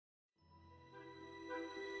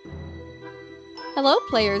Hello,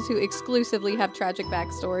 players who exclusively have tragic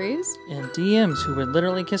backstories. And DMs who would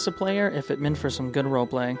literally kiss a player if it meant for some good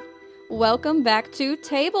roleplay. Welcome back to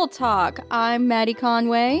Table Talk. I'm Maddie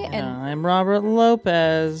Conway, And I'm Robert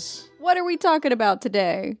Lopez. What are we talking about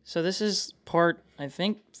today? So this is part, I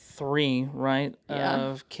think, 3, right,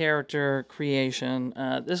 of character creation.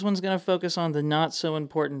 This one's going to focus on the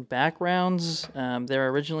not-so-important backgrounds. There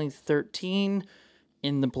are originally 13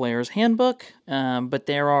 in the player's handbook, but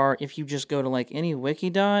there are, if you just go to like any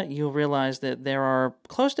Wikidot, you'll realize that there are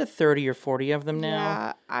close to 30 or 40 of them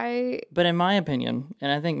now. But in my opinion,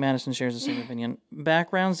 and I think Madison shares the same opinion,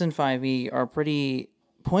 backgrounds in 5e are pretty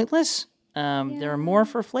pointless. They're more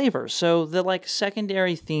for flavor. So the like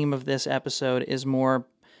secondary theme of this episode is more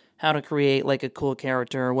how to create like a cool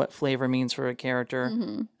character, what flavor means for a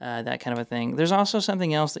character, that kind of a thing. There's also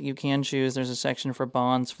something else that you can choose. There's a section for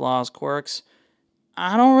bonds, flaws, quirks.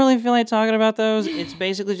 I don't really feel like talking about those. It's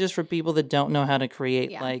basically just for people that don't know how to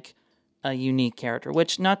create like a unique character,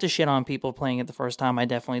 which, not to shit on people playing it the first time, I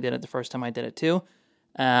definitely did it the first time I did it too.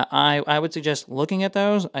 I would suggest looking at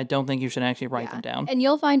those. I don't think you should actually write them down. And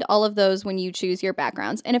you'll find all of those when you choose your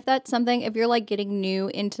backgrounds. And if that's something, if you're like getting new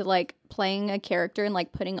into like playing a character and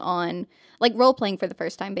like putting on like role playing for the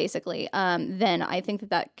first time, basically, then I think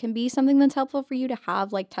that can be something that's helpful for you to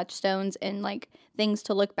have like touchstones and like things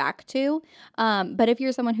to look back to. But if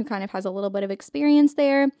you're someone who kind of has a little bit of experience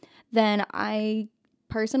there, then I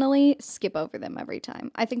personally skip over them every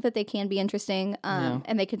time. I think that they can be interesting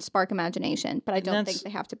and they can spark imagination, but I don't think they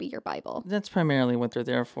have to be your Bible. That's primarily what they're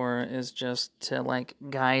there for, is just to like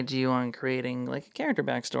guide you on creating like a character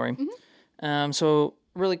backstory. So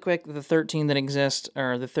really quick, the 13 that exist,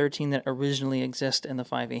 or the 13 that originally exist in the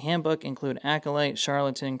 5e handbook, include Acolyte,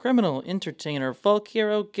 Charlatan, Criminal, Entertainer, Folk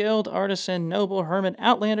Hero, Guild, Artisan, Noble, Hermit,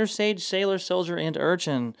 Outlander, Sage, Sailor, Soldier, and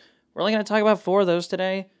Urchin. We're only going to talk about 4 of those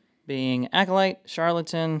today, being Acolyte,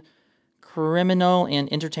 Charlatan, Criminal,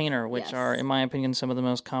 and Entertainer, which are, in my opinion, some of the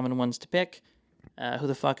most common ones to pick. Who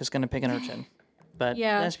the fuck is going to pick an Urchin? But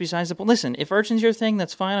that's besides the point. Listen, if Urchin's your thing,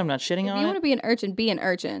 that's fine. I'm not shitting on it. If you want to be an Urchin, be an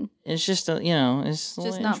Urchin. It's just, it's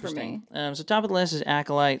just not for me. So top of the list is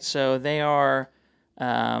Acolyte. So they are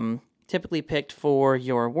typically picked for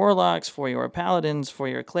your warlocks, for your paladins, for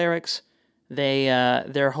your clerics.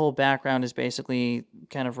 Their whole background is basically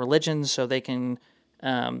kind of religions, so they can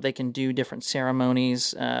do different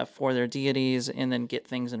ceremonies for their deities and then get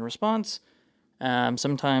things in response.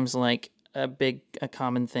 Sometimes, like, a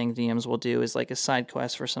common thing DMs will do is like a side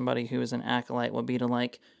quest for somebody who is an acolyte will be to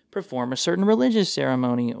like perform a certain religious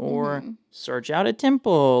ceremony or search out a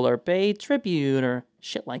temple or pay tribute or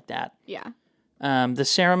shit like that. The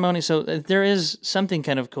ceremony, so there is something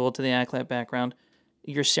kind of cool to the acolyte background.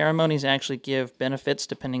 Your ceremonies actually give benefits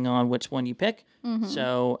depending on which one you pick.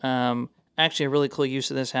 So actually a really cool use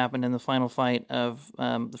of this happened in the final fight of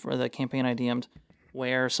for the campaign I DM'd,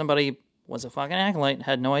 where somebody was a fucking acolyte,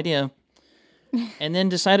 had no idea, and then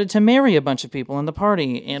decided to marry a bunch of people in the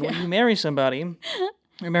party. And when you marry somebody,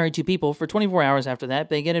 or marry 2 people, for 24 hours after that,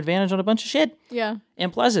 they get advantage on a bunch of shit.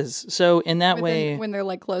 And pluses. So in that way... When they're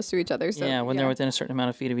like close to each other. So, when they're within a certain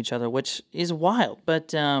amount of feet of each other, which is wild. But,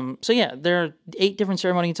 there are 8 different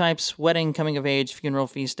ceremony types: wedding, coming of age, funeral,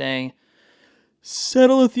 feast day.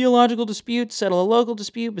 Settle a theological dispute, settle a local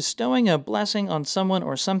dispute, bestowing a blessing on someone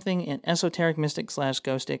or something, and esoteric mystic /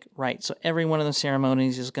 ghostic rite. So every one of the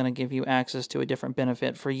ceremonies is going to give you access to a different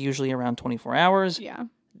benefit for usually around 24 hours. They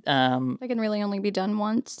can really only be done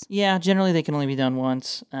once. Yeah, generally they can only be done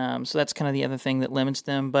once. So that's kind of the other thing that limits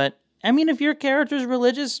them. But, I mean, if your character's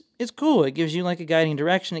religious, it's cool. It gives you like a guiding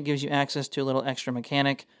direction. It gives you access to a little extra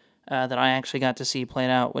mechanic that I actually got to see played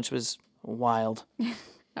out, which was wild.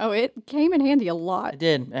 Oh, it came in handy a lot. It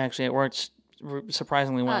did, actually. It worked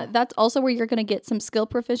surprisingly well. That's also where you're going to get some skill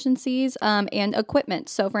proficiencies and equipment.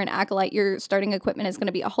 So for an acolyte, your starting equipment is going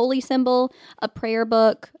to be a holy symbol, a prayer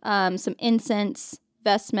book, some incense,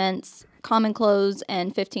 vestments, common clothes,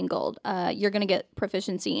 and 15 gold. You're going to get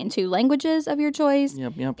proficiency in 2 languages of your choice.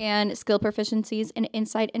 And skill proficiencies in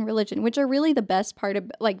insight and religion, which are really the best part of,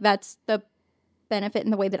 like, that's the benefit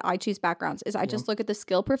in the way that I choose backgrounds is I just look at the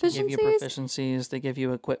skill proficiencies. They give you proficiencies, they give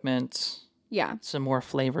you equipment, some more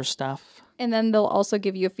flavor stuff. And then they'll also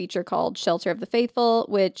give you a feature called Shelter of the Faithful,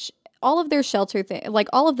 which all of their shelter like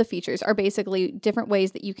all of the features are basically different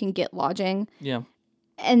ways that you can get lodging.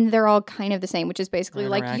 And they're all kind of the same, which is basically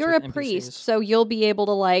like you're a priest, so you'll be able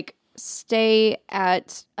to like stay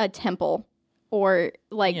at a temple or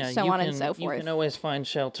like so on and so forth. You can always find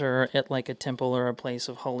shelter at like a temple or a place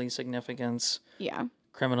of holy significance.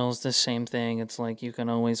 criminals, the same thing. It's like you can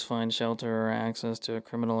always find shelter or access to a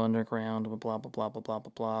criminal underground, blah, blah, blah, blah, blah,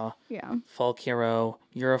 blah, blah. Yeah. Folk hero.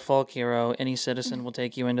 You're a folk hero. Any citizen will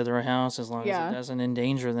take you into their house as long as it doesn't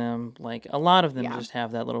endanger them. Like, a lot of them just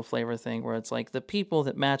have that little flavor thing where it's like the people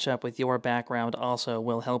that match up with your background also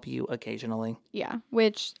will help you occasionally. Yeah,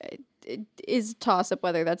 which is toss-up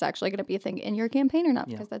whether that's actually going to be a thing in your campaign or not,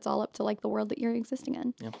 because that's all up to, like, the world that you're existing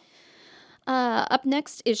in. Yeah. Up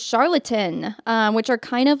next is Charlatan, which are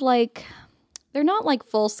kind of like, they're not like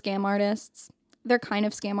full scam artists. They're kind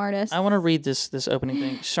of scam artists. I want to read this opening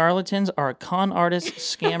thing. Charlatans are con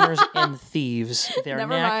artists, scammers, and thieves. Their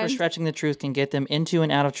knack for stretching the truth can get them into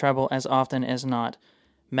and out of trouble as often as not.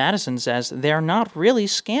 Madison says they're not really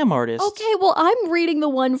scam artists. Okay, well, I'm reading the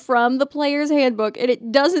one from the player's handbook, and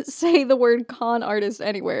it doesn't say the word con artist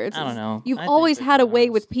anywhere. It says, I don't know. You've always had a way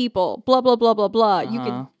with people. Blah, blah, blah, blah, blah.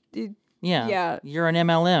 You could... Yeah. You're an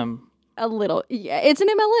MLM. A little. Yeah, it's an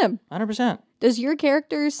MLM. 100%. Does your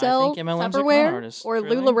character sell Tupperware or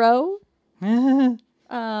really? LuLaRoe?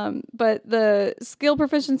 But the skill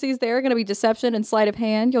proficiencies there are going to be deception and sleight of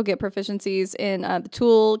hand. You'll get proficiencies in the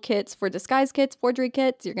tool kits for disguise kits, forgery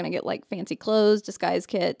kits. You're going to get like fancy clothes, disguise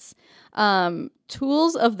kits,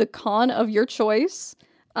 tools of the con of your choice,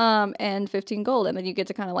 and 15 gold. And then you get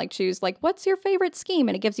to kind of like choose like, what's your favorite scheme?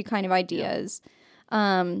 And it gives you kind of ideas. Yeah.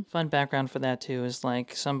 Fun background for that too is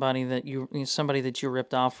like somebody that you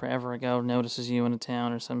ripped off forever ago notices you in a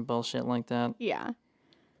town or some bullshit like that. Yeah.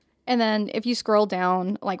 And then if you scroll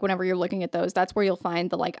down, like whenever you're looking at those, that's where you'll find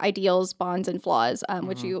the like ideals, bonds, and flaws,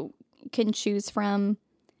 which you can choose from.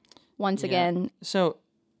 Once again. So,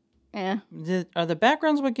 are the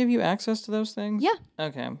backgrounds what give you access to those things? Yeah.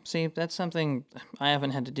 Okay. See, that's something I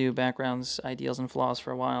haven't had to do. Backgrounds, ideals, and flaws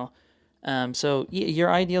for a while. So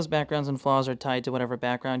your ideals, backgrounds, and flaws are tied to whatever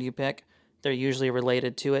background you pick. They're usually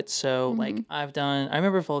related to it. So, like, I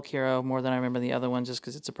remember Folk Hero more than I remember the other one just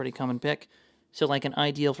because it's a pretty common pick. So, like, an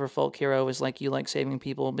ideal for Folk Hero is, like, you like saving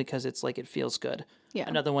people because it's, like, it feels good. Yeah.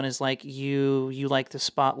 Another one is, like, you like the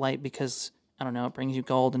spotlight because, I don't know, it brings you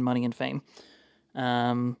gold and money and fame.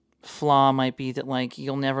 Flaw might be that, like,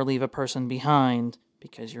 you'll never leave a person behind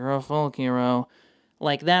because you're a Folk Hero.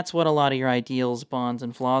 Like, that's what a lot of your ideals, bonds,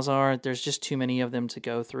 and flaws are. There's just too many of them to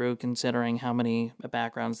go through, considering how many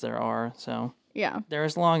backgrounds there are. So, they're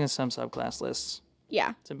as long as some subclass lists.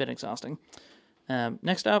 Yeah. It's a bit exhausting.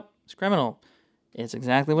 Next up is criminal. It's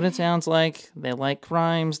exactly what it sounds like. They like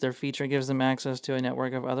crimes. Their feature gives them access to a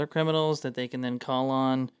network of other criminals that they can then call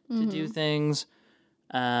on to do things.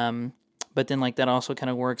 But then, like, that also kind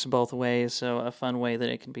of works both ways. So a fun way that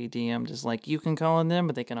it can be DM'd is, like, you can call on them,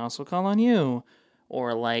 but they can also call on you.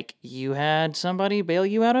 Or, like, you had somebody bail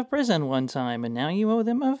you out of prison one time, and now you owe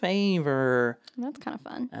them a favor. That's kind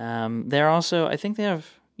of fun. They're also, I think they have,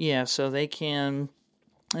 so they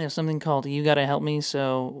have something called You Gotta Help Me.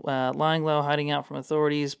 So, lying low, hiding out from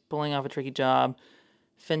authorities, pulling off a tricky job,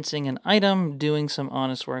 fencing an item, doing some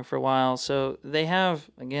honest work for a while. So they have,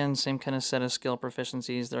 again, same kind of set of skill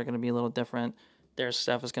proficiencies. They're going to be a little different. Their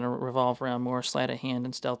stuff is going to revolve around more sleight of hand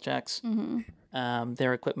and stealth checks.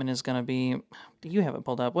 Their equipment is going to be... You have it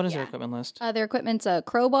pulled up. What is their equipment list? Their equipment's a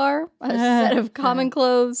crowbar, a set of common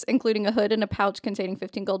clothes, including a hood and a pouch containing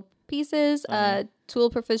 15 gold pieces, tool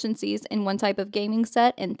proficiencies in one type of gaming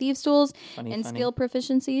set and thieves' tools, skill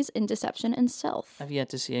proficiencies in deception and stealth. I've yet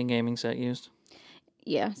to see a gaming set used.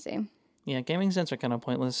 Yeah, same. Yeah, gaming sets are kind of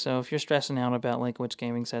pointless. So if you're stressing out about like which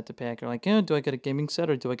gaming set to pick, or like, do I get a gaming set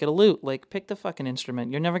or do I get a loot? Like, pick the fucking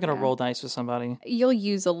instrument. You're never gonna roll dice with somebody. You'll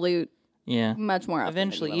use a loot. Yeah, much more often.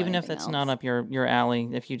 Eventually, even if that's not up your alley,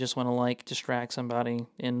 if you just want to like distract somebody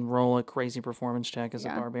and roll a crazy performance check as a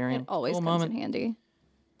barbarian, it always comes in handy.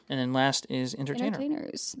 And then last is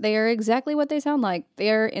entertainers. They are exactly what they sound like.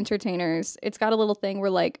 They are entertainers. It's got a little thing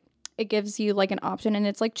where like it gives you like an option and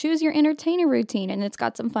it's like choose your entertainer routine and it's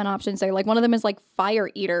got some fun options there. Like one of them is like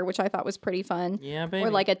fire eater, which I thought was pretty fun. Yeah, baby.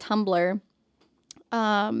 Or like a tumbler.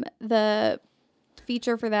 The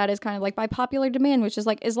feature for that is kind of like by popular demand, which is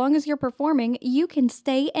like as long as you're performing, you can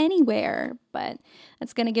stay anywhere. But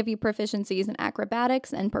it's going to give you proficiencies in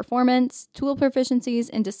acrobatics and performance, tool proficiencies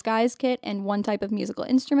in disguise kit and one type of musical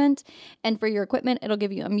instrument. And for your equipment, it'll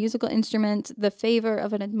give you a musical instrument, the favor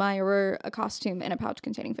of an admirer, a costume, and a pouch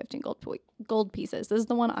containing 15 gold pieces. This is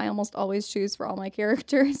the one I almost always choose for all my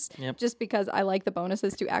characters, just because I like the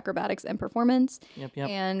bonuses to acrobatics and performance.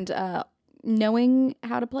 And knowing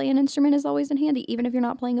how to play an instrument is always in handy, even if you're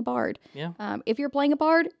not playing a bard. If you're playing a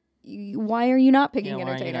bard, why are you not picking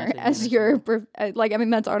entertainer as your like? I mean,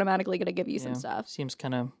 that's automatically going to give you some stuff. Seems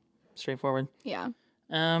kind of straightforward.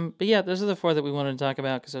 But yeah, those are the four that we wanted to talk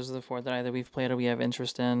about because those are the four that either we've played or we have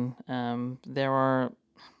interest in. There are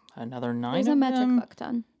another 9 There's of a metric them. fuck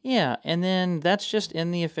ton. Yeah, and then that's just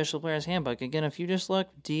in the official player's handbook. Again, if you just look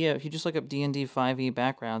up D&D 5e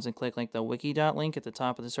backgrounds and click like the wiki link at the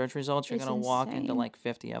top of the search results, you're It's going to walk into insane. like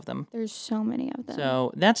 50 of them. There's so many of them.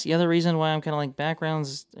 So that's the other reason why I'm kind of like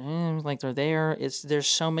backgrounds, like they're there. There's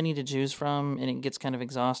so many to choose from, and it gets kind of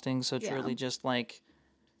exhausting. So truly, just like,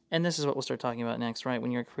 and this is what we'll start talking about next, right?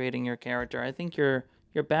 When you're creating your character, I think your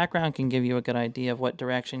background can give you a good idea of what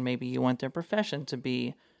direction maybe you want their profession to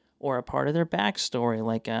be, or a part of their backstory,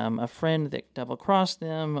 like a friend that double-crossed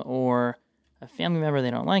them, or a family member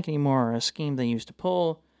they don't like anymore, or a scheme they used to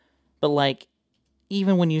pull. But like,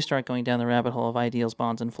 even when you start going down the rabbit hole of ideals,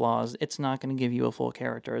 bonds, and flaws, it's not going to give you a full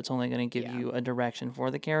character. It's only going to give you a direction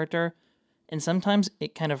for the character. And sometimes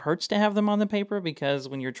it kind of hurts to have them on the paper, because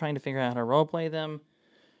when you're trying to figure out how to roleplay them,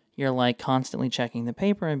 you're like constantly checking the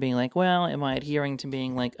paper and being like, well, am I adhering to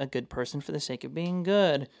being like a good person for the sake of being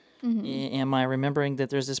good? Am I remembering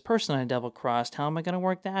that there's this person I double-crossed? How am I going to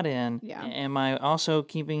work that in? Yeah. Am I also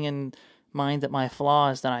keeping in mind that my flaw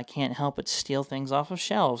is that I can't help but steal things off of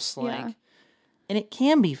shelves? Like, and it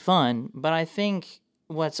can be fun, but I think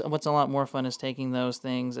what's a lot more fun is taking those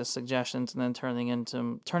things as suggestions and then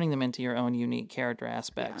turning them into your own unique character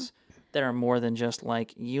aspects that are more than just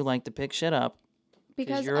like, you like to pick shit up.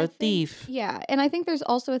 Because you're a thief. Yeah, and I think there's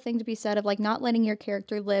also a thing to be said of like not letting your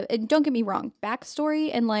character live. And don't get me wrong, backstory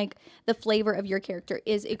and like the flavor of your character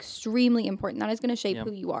is extremely important. That is going to shape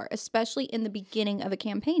who you are, especially in the beginning of a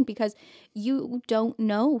campaign, because you don't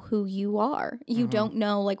know who you are. You don't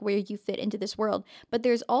know like where you fit into this world. But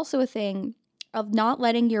there's also a thing of not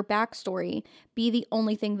letting your backstory be the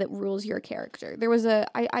only thing that rules your character. There was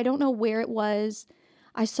I don't know where it was.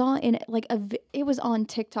 I saw in like it was on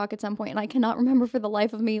TikTok at some point, and I cannot remember for the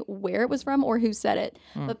life of me where it was from or who said it,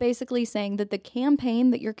 but basically saying that the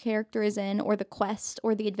campaign that your character is in, or the quest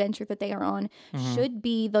or the adventure that they are on, should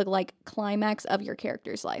be the like climax of your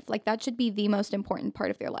character's life. Like that should be the most important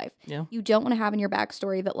part of their life. Yeah. You don't want to have in your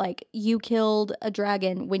backstory that like you killed a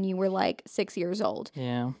dragon when you were like 6 years old.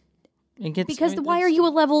 Yeah. Because why are you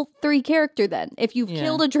a level 3 character then? If you've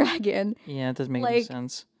killed a dragon. Yeah, it doesn't make any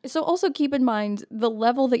sense. So also keep in mind the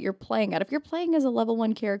level that you're playing at. If you're playing as a level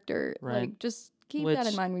 1 character, like just keep that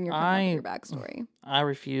in mind when you're coming up with your backstory. I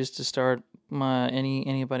refuse to start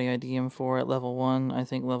anybody I DM for at level 1. I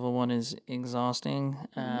think level 1 is exhausting.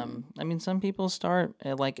 I mean, some people start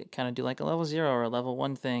at like kind of do like a level 0 or a level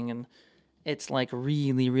 1 thing, and it's like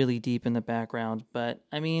really, really deep in the background. But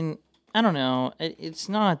I mean, I don't know. It's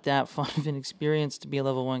not that fun of an experience to be a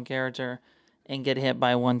level 1 character and get hit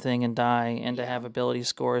by one thing and die, and to have ability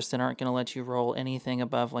scores that aren't going to let you roll anything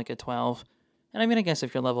above like a 12. And I mean, I guess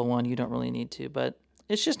if you're level 1, you don't really need to, but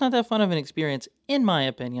it's just not that fun of an experience, in my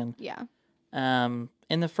opinion. Yeah. And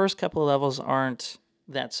the first couple of levels aren't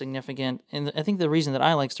that significant. And I think the reason that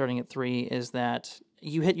I like starting at 3 is that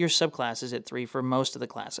you hit your subclasses at 3 for most of the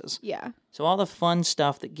classes. Yeah. So all the fun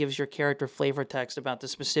stuff that gives your character flavor text about the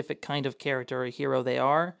specific kind of character or hero they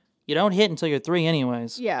are, you don't hit until you're 3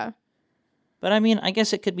 anyways. Yeah. But I mean, I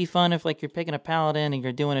guess it could be fun if like you're picking a paladin and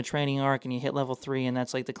you're doing a training arc and you hit level 3 and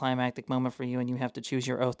that's like the climactic moment for you and you have to choose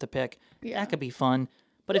your oath to pick. Yeah. That could be fun.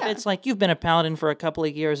 But if it's like you've been a paladin for a couple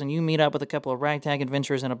of years and you meet up with a couple of ragtag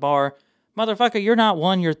adventurers in a bar, motherfucker, you're not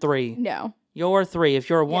 1, you're 3. No. You're 3. If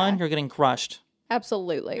you're 1, you're getting crushed.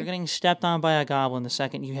 Absolutely. You're getting stepped on by a goblin the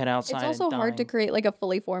second you head outside. It's also hard to create like a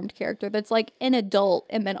fully formed character that's like an adult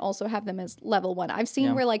and then also have them as level 1. I've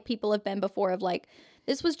seen where like people have been before of like,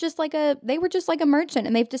 this was just like they were just like a merchant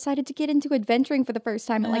and they've decided to get into adventuring for the first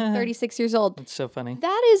time at like 36 years old. It's so funny.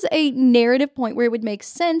 That is a narrative point where it would make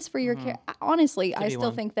sense for your character. Honestly, I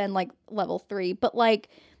still think then like level 3, but like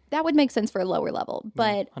that would make sense for a lower level.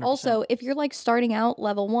 But also, if you're like starting out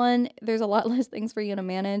level 1, there's a lot less things for you to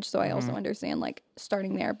manage. So I also understand like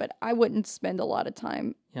starting there, but I wouldn't spend a lot of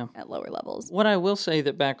time at lower levels. What I will say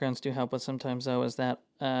that backgrounds do help with sometimes though is that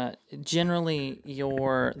generally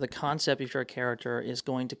the concept of your character is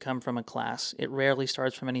going to come from a class. It rarely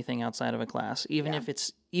starts from anything outside of a class. Even if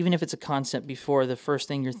it's a concept before, the first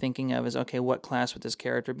thing you're thinking of is, okay, what class would this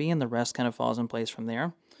character be? And the rest kind of falls in place from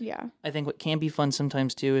there. Yeah. I think what can be fun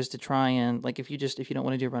sometimes too is to try and like if you don't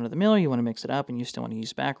want to do run of the mill, you want to mix it up and you still want to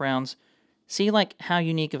use backgrounds. See like how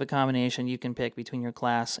unique of a combination you can pick between your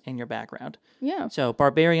class and your background. Yeah. So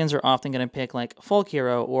barbarians are often going to pick like folk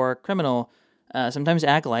hero or criminal, sometimes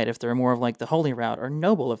acolyte if they're more of like the holy route, or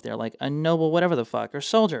noble if they're like a noble whatever the fuck, or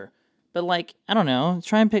soldier. But like, I don't know,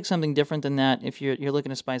 try and pick something different than that if you're looking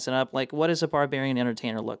to spice it up. Like, what does a barbarian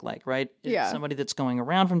entertainer look like, right? Yeah. It's somebody that's going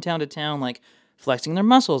around from town to town, like flexing their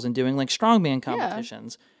muscles and doing like strongman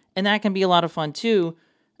competitions. And that can be a lot of fun too.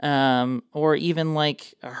 Or even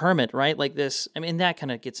like a hermit, right? Like this. I mean, that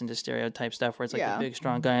kind of gets into stereotype stuff where it's like the big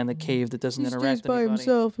strong guy in the cave that doesn't interact with anybody.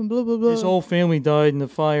 himself and blah blah blah. His whole family died in the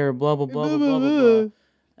fire. Blah blah blah blah blah blah blah.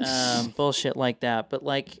 Bullshit like that. But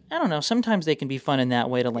like, I don't know, sometimes they can be fun in that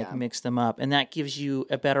way to like mix them up, and that gives you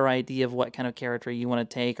a better idea of what kind of character you want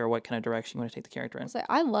to take or what kind of direction you want to take the character in.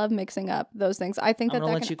 I love mixing up those things. I think that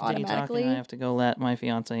let can you continue automatically. talking. I have to go let my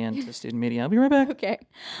fiance into student media. I'll be right back. Okay.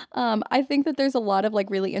 I think that there's a lot of like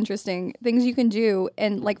really interesting things you can do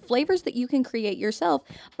and like flavors that you can create yourself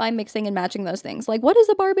by mixing and matching those things. Like, what does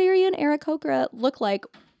a barbarian Aarakocra look like?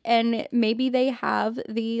 And maybe they have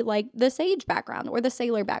the sage background or the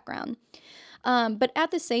sailor background. But at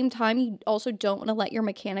the same time, you also don't want to let your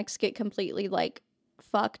mechanics get completely like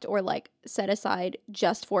fucked or like set aside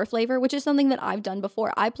just for flavor, which is something that I've done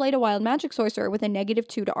before. I played a wild magic sorcerer with a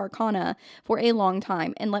 -2 to Arcana for a long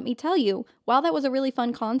time. And let me tell you, while that was a really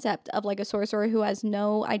fun concept of like a sorcerer who has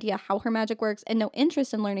no idea how her magic works and no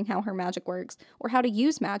interest in learning how her magic works or how to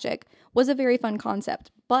use magic, was a very fun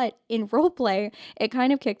concept. But in roleplay, it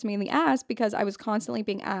kind of kicked me in the ass because I was constantly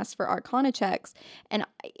being asked for Arcana checks, and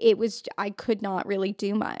I could not really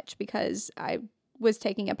do much because I was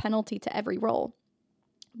taking a penalty to every roll.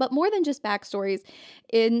 But more than just backstories,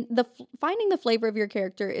 in the finding the flavor of your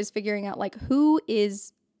character is figuring out like, who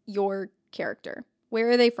is your character? Where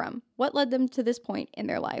are they from? What led them to this point in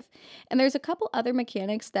their life? And there's a couple other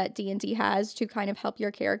mechanics that D&D has to kind of help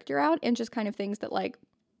your character out, and just kind of things that like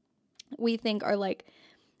we think are like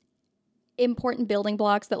important building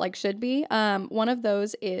blocks that like should be. One of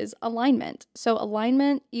those is alignment. So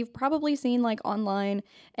alignment, you've probably seen like online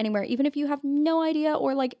anywhere, even if you have no idea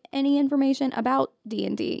or like any information about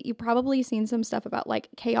D&D, you've probably seen some stuff about like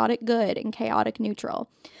chaotic good and chaotic neutral,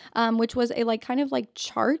 which was a like kind of like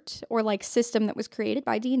chart or like system that was created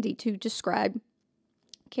by D&D to describe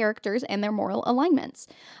characters and their moral alignments.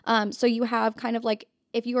 So you have kind of like,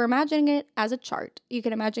 if you were imagining it as a chart, you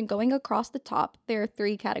can imagine going across the top, there are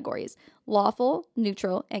 3 categories: lawful,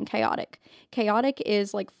 neutral, and chaotic. Chaotic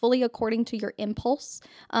is like fully according to your impulse.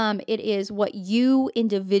 It is what you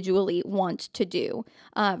individually want to do,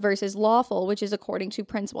 versus lawful, which is according to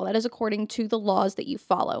principle. That is according to the laws that you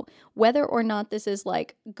follow. Whether or not this is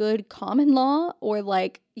like good common law or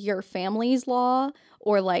like your family's law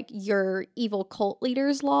or like your evil cult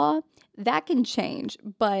leader's law, that can change,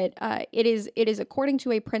 but it is according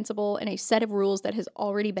to a principle and a set of rules that has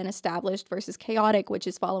already been established, versus chaotic, which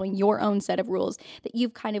is following your own set of rules that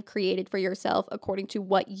you've kind of created for yourself according to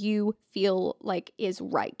what you feel like is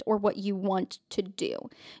right or what you want to do.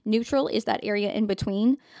 Neutral is that area in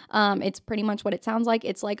between. It's pretty much what it sounds like.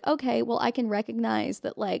 It's like, okay, well, I can recognize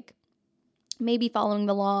that like maybe following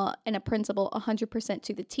the law and a principle 100%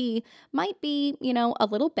 to the T might be, a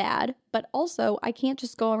little bad, but also I can't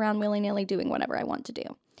just go around willy-nilly doing whatever I want to do.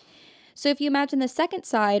 So if you imagine the second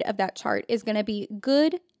side of that chart is going to be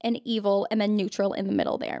good and evil and then neutral in the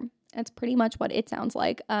middle there. That's pretty much what it sounds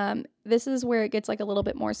like. This is where it gets like a little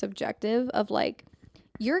bit more subjective of like,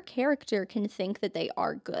 your character can think that they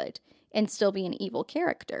are good and still be an evil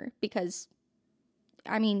character because,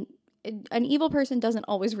 I mean, an evil person doesn't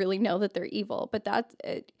always really know that they're evil, but that's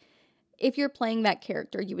if you're playing that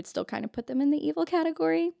character, you would still kind of put them in the evil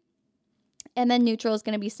category. And then neutral is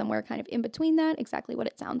going to be somewhere kind of in between that, exactly what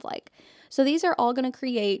it sounds like. So these are all going to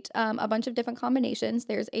create a bunch of different combinations.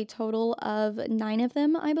 There's a total of 9 of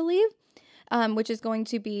them, I believe, which is going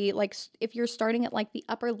to be like, if you're starting at like the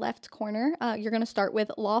upper left corner, you're going to start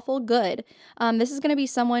with lawful good. This is going to be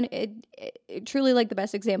someone, truly like the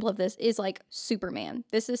best example of this is like Superman.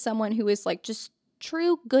 This is someone who is like just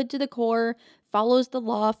true good to the core, follows the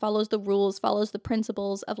law, follows the rules, follows the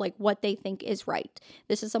principles of like what they think is right.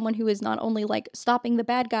 This is someone who is not only like stopping the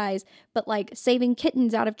bad guys, but like saving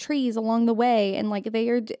kittens out of trees along the way. And like they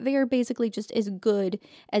are basically just as good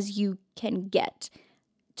as you can get,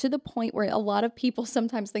 to the point where a lot of people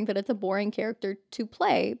sometimes think that it's a boring character to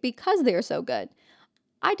play because they're so good.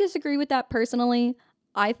 I disagree with that personally.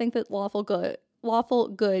 I think that lawful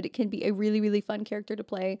good can be a really, really fun character to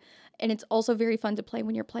play. And it's also very fun to play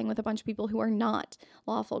when you're playing with a bunch of people who are not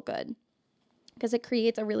lawful good, because it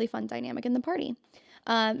creates a really fun dynamic in the party.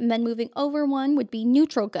 And then moving over one would be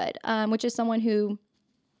neutral good, which is someone who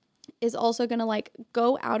is also going to like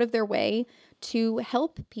go out of their way to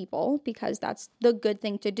help people because that's the good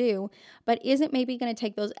thing to do, but isn't maybe going to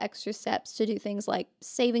take those extra steps to do things like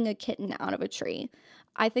saving a kitten out of a tree.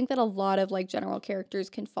 I think that a lot of like general characters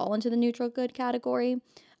can fall into the neutral good category.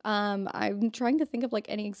 I'm trying to think of like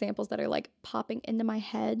any examples that are like popping into my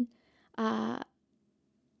head, but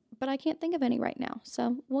I can't think of any right now,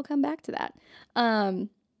 so we'll come back to that.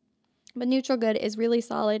 But neutral good is really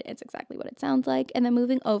solid. It's exactly what it sounds like. And then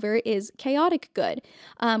moving over is chaotic good,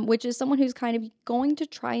 which is someone who's kind of going to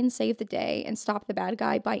try and save the day and stop the bad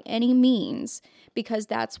guy by any means, because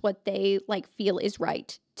that's what they like feel is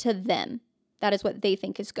right to them. That is what they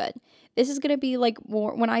think is good. This is going to be like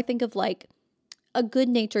more when I think of like a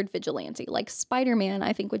good-natured vigilante, like Spider-Man,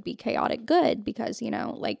 I think would be chaotic good because, you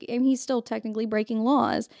know, like, and he's still technically breaking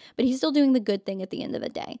laws, but he's still doing the good thing at the end of the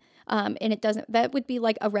day. And it doesn't, that would be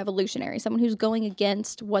like a revolutionary, someone who's going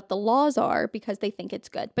against what the laws are because they think it's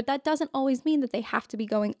good. But that doesn't always mean that they have to be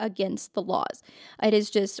going against the laws. It is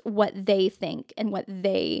just what they think and what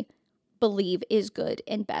they believe is good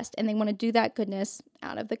and best. And they want to do that goodness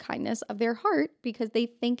out of the kindness of their heart because they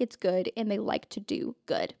think it's good and they like to do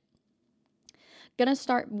good. Gonna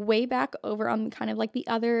start way back over on kind of like the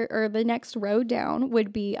other or the next row down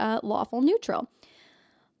would be lawful neutral.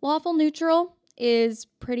 Lawful neutral is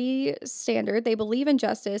pretty standard. They believe in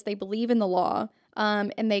justice, they believe in the law,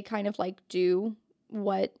 and they kind of like do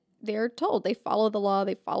what they're told. They follow the law,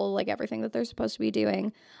 they follow like everything that they're supposed to be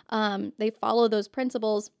doing. They follow those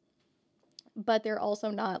principles, but they're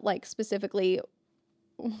also not like specifically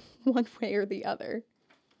one way or the other.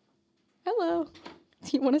 Hello.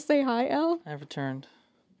 Do you want to say hi, Elle? I've returned.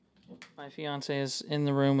 My fiance is in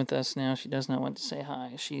the room with us now. She does not want to say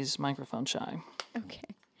hi. She's microphone shy. Okay.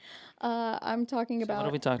 I'm talking about... What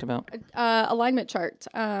have we talked about? Alignment chart.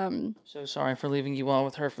 So sorry for leaving you all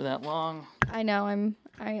with her for that long. I know,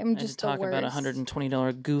 I am just the worst. I had to talk about a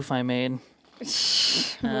 $120 goof I made.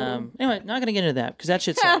 Anyway, not going to get into that because that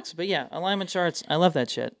shit sucks. But yeah, alignment charts, I love that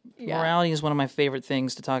shit. Yeah. Morality is one of my favorite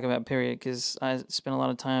things to talk about, period, because I spent a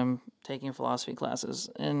lot of time taking philosophy classes,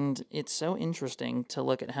 and it's so interesting to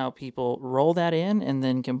look at how people roll that in and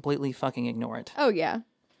then completely fucking ignore it. Oh, yeah.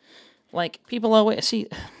 Like, people always... See,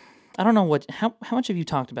 I don't know how much have you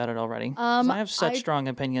talked about it already? I have such strong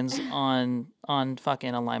opinions on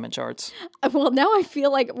fucking alignment charts. Well, now I feel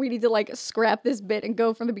like we need to like scrap this bit and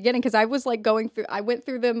go from the beginning because I was like I went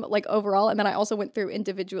through them like overall, and then I also went through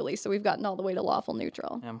individually. So we've gotten all the way to lawful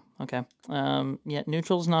neutral. Yeah. Okay. Yeah.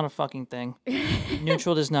 Neutral is not a fucking thing.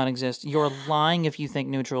 Neutral does not exist. You're lying if you think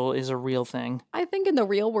neutral is a real thing. I think in the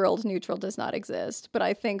real world, neutral does not exist. But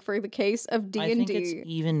I think for the case of D&D, I think it's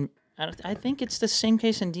even. I think it's the same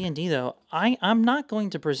case in D&D, though. I'm not going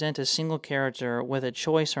to present a single character with a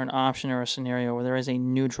choice or an option or a scenario where there is a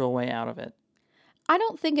neutral way out of it. I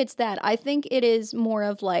don't think it's that. I think it is more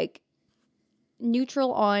of like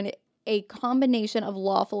neutral on a combination of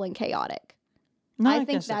lawful and chaotic. No, I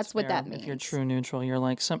think that's what that means. If you're true neutral, you're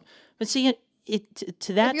like some... But see,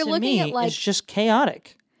 to me, like, it's just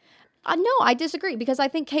chaotic. No, I disagree because I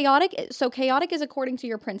think chaotic is according to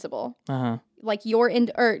your principle. Uh-huh. Like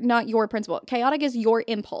not your principle. Chaotic is your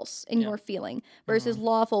impulse and your feeling versus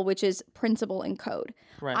lawful, which is principle and code.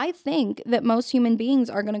 Right. I think that most human beings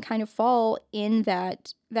are going to kind of fall in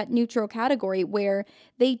that neutral category where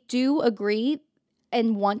they do agree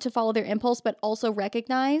and want to follow their impulse, but also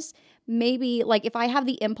recognize maybe like if I have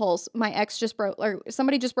the impulse, my ex just broke or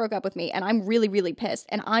somebody just broke up with me and I'm really, really pissed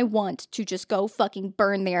and I want to just go fucking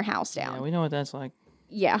burn their house down. Yeah, we know what that's like.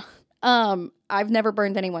 Yeah. I've never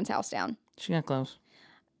burned anyone's house down. She got close.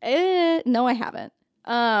 No, I haven't.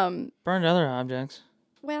 Burned other objects.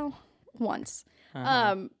 Well, once.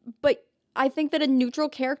 But I think that a neutral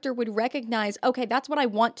character would recognize, okay, that's what I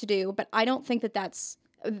want to do, but I don't think that that's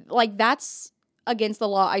against the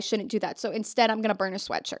law. I shouldn't do that. So instead, I'm going to burn a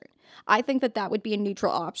sweatshirt. I think that would be a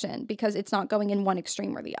neutral option because it's not going in one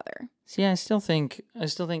extreme or the other. See, I don't think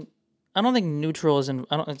neutral is.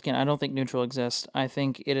 I don't think neutral exists. I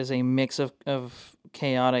think it is a mix of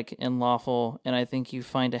chaotic and lawful, and I think you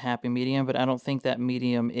find a happy medium. But I don't think that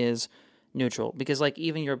medium is neutral because, like,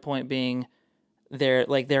 even your point being,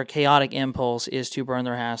 their chaotic impulse is to burn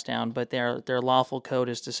their house down, but their lawful code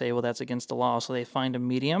is to say, well, that's against the law. So they find a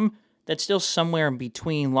medium that's still somewhere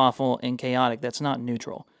between lawful and chaotic. That's not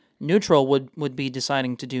neutral. Neutral would be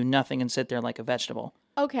deciding to do nothing and sit there like a vegetable.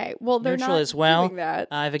 Okay, well, they're neutral not as well. doing that.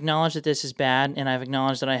 I've acknowledged that this is bad, and I've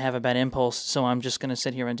acknowledged that I have a bad impulse, so I'm just going to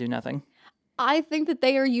sit here and do nothing. I think that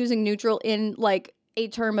they are using neutral in like a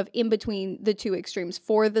term of in between the two extremes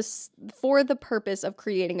for the purpose of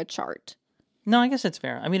creating a chart. No, I guess that's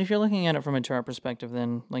fair. I mean, if you're looking at it from a chart perspective,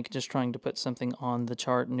 then like just trying to put something on the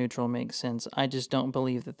chart neutral makes sense. I just don't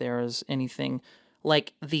believe that there is anything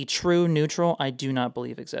like the true neutral. I do not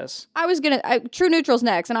believe exists. True neutral's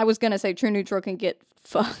next, and I was gonna say true neutral can get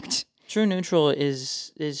fucked. True neutral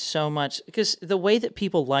is so much because the way that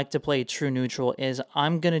people like to play true neutral is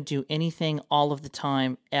I'm gonna do anything all of the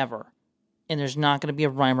time ever, and there's not gonna be a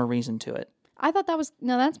rhyme or reason to it. I thought that was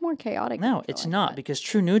that's more chaotic. No, neutral, it's I not, thought. because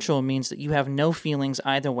true neutral means that you have no feelings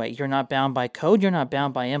either way. You're not bound by code, you're not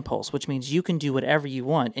bound by impulse, which means you can do whatever you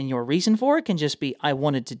want, and your reason for it can just be, I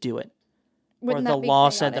wanted to do it. Wouldn't or the that be law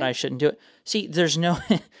chaotic? said that I shouldn't do it. See, there's no,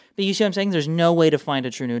 but you see what I'm saying? There's no way to find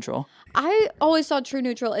a true neutral. I always saw true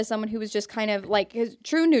neutral as someone who was just kind of like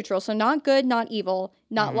true neutral, so not good, not evil,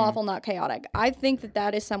 not lawful, not chaotic. I think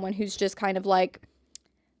that is someone who's just kind of like,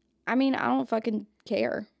 I mean, I don't fucking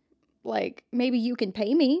care. Like, maybe you can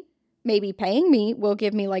pay me. Maybe paying me will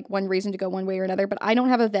give me like one reason to go one way or another, but I don't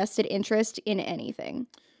have a vested interest in anything.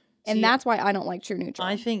 And that's why I don't like true neutral.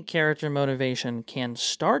 I think character motivation can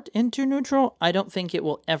start in true neutral. I don't think it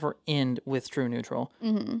will ever end with true neutral.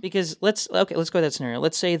 Mm-hmm. Because let's go to that scenario.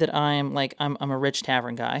 Let's say that I'm a rich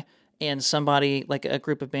tavern guy, and somebody, like a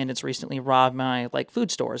group of bandits recently robbed my like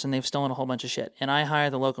food stores, and they've stolen a whole bunch of shit. And I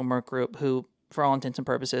hire the local merc group who, for all intents and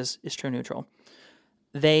purposes, is true neutral.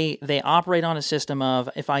 They operate on a system of,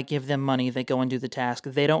 if I give them money, they go and do the task.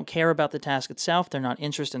 They don't care about the task itself. They're not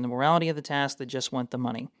interested in the morality of the task. They just want the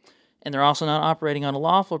money. And they're also not operating on a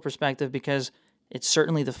lawful perspective, because it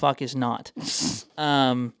certainly the fuck is not.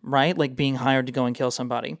 Right? Like being hired to go and kill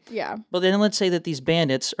somebody. Yeah. But then let's say that these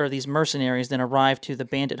bandits or these mercenaries then arrive to the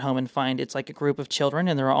bandit home and find it's like a group of children,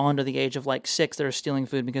 and they're all under the age of like 6 that are stealing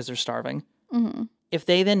food because they're starving. Mm-hmm. If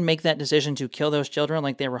they then make that decision to kill those children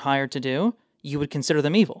like they were hired to do, you would consider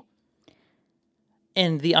them evil.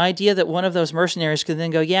 And the idea that one of those mercenaries could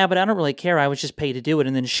then go, yeah, but I don't really care, I was just paid to do it,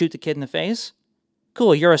 and then shoot the kid in the face?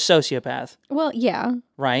 Cool, you're a sociopath. Well, yeah.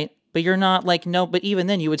 Right? But you're not like, no, but even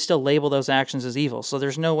then you would still label those actions as evil. So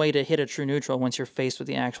there's no way to hit a true neutral once you're faced with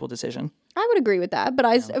the actual decision. I would agree with that,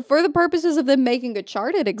 but for the purposes of them making a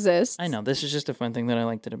chart, it exists. I know, this is just a fun thing that I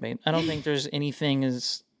like to debate. I don't think there's anything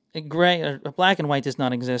as gray, or black and white does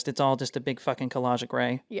not exist. It's all just a big fucking collage of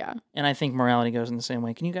gray. Yeah. And I think morality goes in the same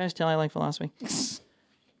way. Can you guys tell I like philosophy?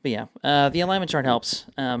 But yeah, the alignment chart helps.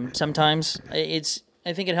 Sometimes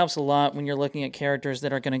I think it helps a lot when you're looking at characters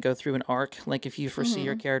that are going to go through an arc. Like if you foresee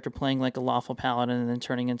your character playing like a lawful paladin and then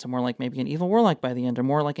turning into more like maybe an evil warlock by the end, or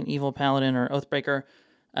more like an evil paladin or oathbreaker,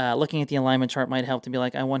 looking at the alignment chart might help to be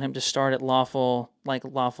like, I want him to start at lawful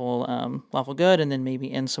good, and then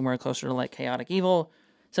maybe end somewhere closer to like chaotic evil.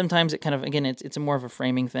 Sometimes it kind of, again, it's a more of a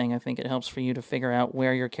framing thing. I think it helps for you to figure out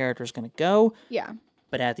where your character is going to go. Yeah.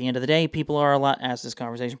 But at the end of the day, people are a lot, as this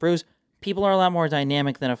conversation proves, people are a lot more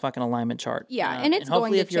dynamic than a fucking alignment chart. Yeah, and it's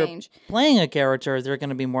going to change. Hopefully if you're playing a character, they're going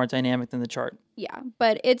to be more dynamic than the chart. Yeah,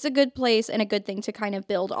 but it's a good place and a good thing to kind of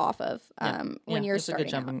build off of when you're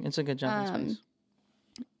starting out. It's a good jumping space.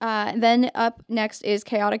 Then up next is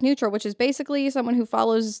chaotic neutral, which is basically someone who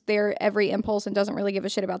follows their every impulse and doesn't really give a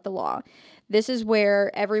shit about the law. This is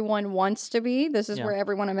where everyone wants to be. This is where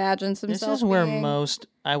everyone imagines themselves This is where being.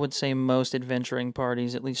 most adventuring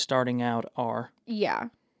parties, at least starting out, are. Yeah.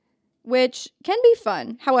 Which can be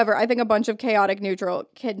fun. However, I think a bunch of chaotic neutral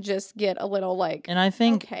can just get a little like, and I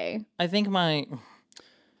think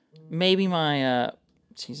maybe my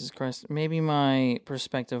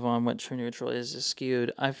perspective on what true neutral is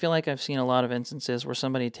skewed. I feel like I've seen a lot of instances where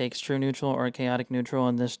somebody takes true neutral or a chaotic neutral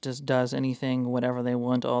and this just does anything, whatever they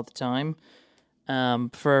want all the time,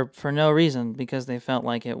 for no reason, because they felt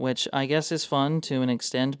like it, which I guess is fun to an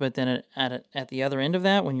extent, but then at the other end of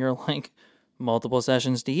that, when you're like multiple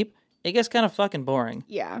sessions deep, it gets kind of fucking boring.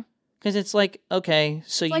 Yeah. Because it's like, okay,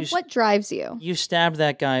 so what drives you? You stabbed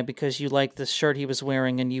that guy because you liked the shirt he was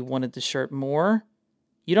wearing and you wanted the shirt more.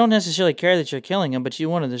 You don't necessarily care that you're killing him, but you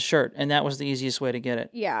wanted the shirt, and that was the easiest way to get it.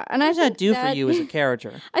 Yeah, and what does that do for you as a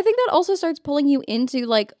character? I think that also starts pulling you into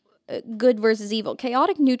like good versus evil.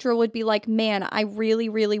 Chaotic neutral would be like, man, I really,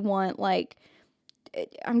 really want like,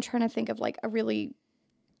 I'm trying to think of like a really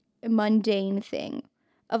mundane thing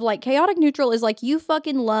of like chaotic neutral is like you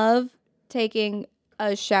fucking love taking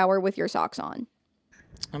a shower with your socks on.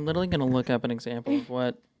 I'm literally going to look up an example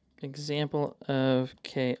of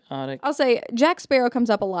chaotic. I'll say Jack Sparrow comes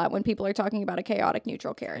up a lot when people are talking about a chaotic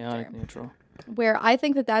neutral character. Chaotic neutral. Where I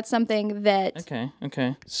think that that's something that...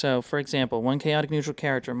 Okay. So, for example, one chaotic neutral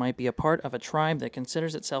character might be a part of a tribe that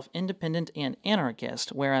considers itself independent and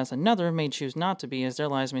anarchist, whereas another may choose not to be, as their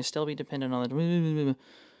lives may still be dependent on the...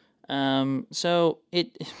 So,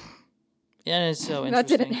 it... Yeah, it's so interesting. That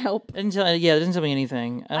didn't help. It didn't tell me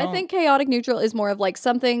anything. I think chaotic neutral is more of like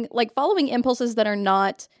something, like following impulses that are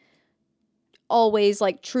not always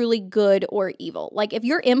like truly good or evil. Like if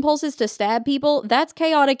your impulse is to stab people, that's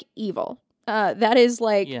chaotic evil. That is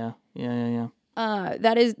like... Yeah.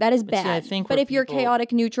 That is bad. See, but if your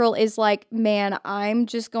chaotic neutral is like, man, I'm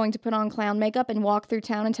just going to put on clown makeup and walk through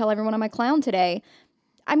town and tell everyone I'm a clown today.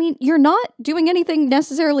 I mean, you're not doing anything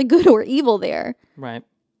necessarily good or evil there. Right.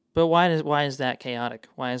 But why is that chaotic?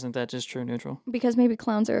 Why isn't that just true neutral? Because maybe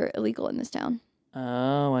clowns are illegal in this town.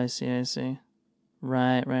 Oh, I see.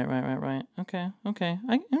 Right. Okay. Okay,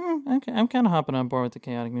 I'm kind of hopping on board with the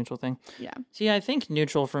chaotic neutral thing. Yeah. See, I think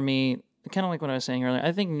neutral for me, kind of like what I was saying earlier,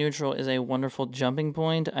 I think neutral is a wonderful jumping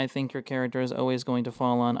point. I think your character is always going to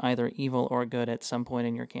fall on either evil or good at some point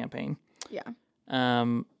in your campaign. Yeah.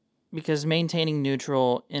 Because maintaining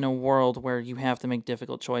neutral in a world where you have to make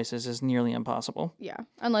difficult choices is nearly impossible. Yeah.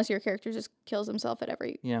 Unless your character just kills himself at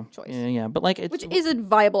every choice. Yeah. But like, which is a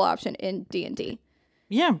viable option in D&D.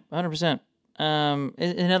 Yeah, 100%.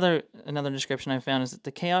 Another description I found is that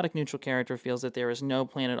the chaotic neutral character feels that there is no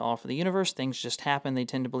plan at all for the universe. Things just happen. They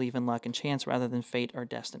tend to believe in luck and chance rather than fate or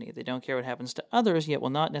destiny. They don't care what happens to others, yet will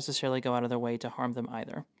not necessarily go out of their way to harm them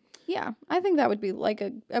either. Yeah, I think that would be like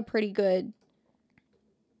a pretty good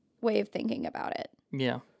way of thinking about it.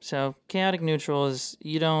 Yeah. So chaotic neutral is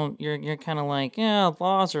you're kind of like, yeah,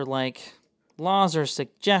 laws are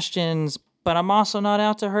suggestions, but I'm also not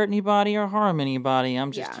out to hurt anybody or harm anybody.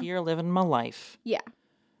 I'm just here living my life. Yeah.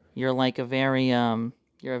 You're like a very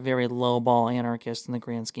lowball anarchist in the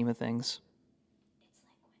grand scheme of things.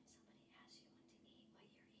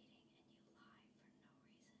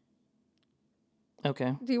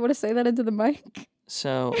 Okay. Do you want to say that into the mic?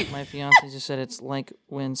 So my fiance just said it's like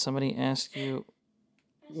when somebody asks you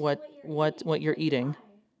what you're eating,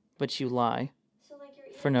 but you lie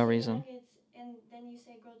for no reason. And then you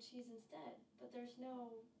say grilled cheese instead, but there's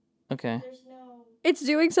no. Okay. It's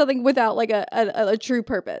doing something without like a true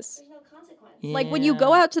purpose. There's no consequence. Yeah. Like when you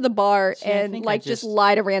go out to the bar See, I and think like just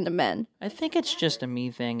lie to random men. I think it's just a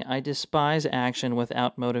me thing. I despise action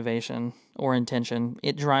without motivation or intention.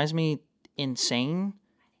 It drives me insane.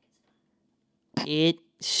 It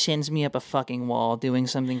sends me up a fucking wall. Doing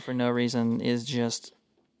something for no reason is just...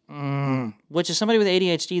 Which is somebody with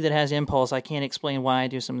ADHD that has impulse. I can't explain why I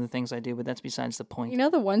do some of the things I do, but that's besides the point. You know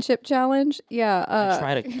the one chip challenge? Yeah. I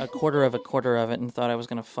tried a quarter of it and thought I was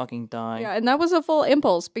going to fucking die. Yeah, and that was a full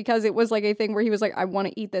impulse because it was like a thing where he was like, I want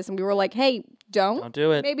to eat this. And we were like, hey, don't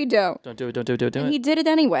do it. Maybe don't. Don't do it. And he did it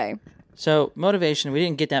anyway. So, motivation, we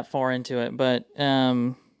didn't get that far into it, but...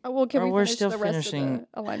 well, can we we're finish still the rest finishing. of the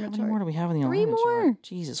alignment How chart? many more do we have in the 3 alignment more. chart?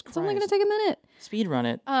 Jesus Christ. It's only going to take a minute. Speed run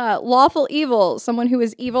it. Lawful evil, someone who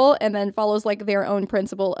is evil and then follows like their own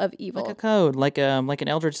principle of evil. Like a code, like an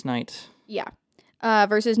Eldritch Knight. Yeah.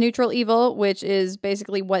 Versus neutral evil, which is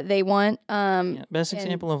basically what they want. Best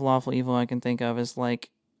example of lawful evil I can think of is like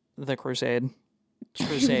the Crusades.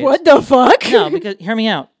 What the fuck? No, because hear me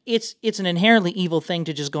out. It's an inherently evil thing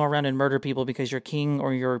to just go around and murder people because your king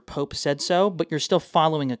or your pope said so, but you're still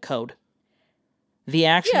following a code. The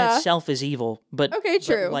action itself is evil, but okay,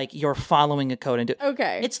 true. But, like you're following a code and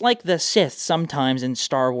okay. It's like the Sith sometimes in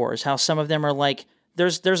Star Wars. How some of them are like,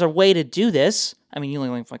 there's a way to do this. I mean, you only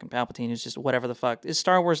like fucking Palpatine is just whatever the fuck. It's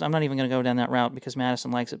StarArs. I'm not even gonna go down that route because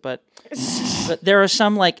Madison likes it, but there are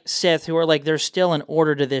some like Sith who are like, there's still an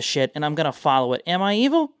order to this shit, and I'm gonna follow it. Am I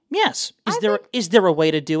evil? Yes. Is there a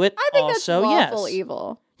way to do it? I think also, that's lawful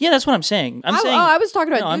evil. Yeah, that's what I'm saying. I was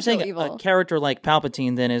talking about I'm saying evil. A character like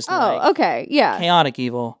Palpatine then is okay, yeah. chaotic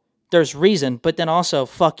evil. There's reason, but then also,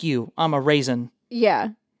 fuck you, I'm a raisin. Yeah.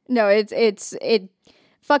 No, it's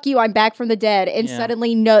fuck you, I'm back from the dead, and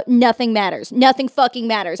suddenly nothing matters. Nothing fucking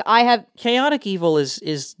matters. Chaotic evil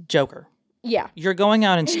is Joker. Yeah. You're going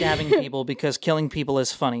out and stabbing people because killing people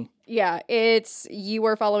is funny. Yeah, it's you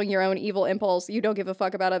are following your own evil impulse. You don't give a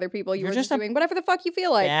fuck about other people. You're just doing whatever the fuck you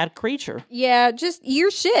feel like. Bad creature. Yeah, just you're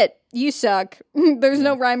shit. You suck. There's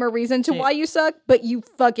no rhyme or reason to why you suck, but you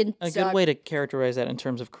fucking suck. A good way to characterize that in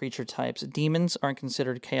terms of creature types. Demons aren't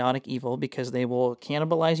considered chaotic evil because they will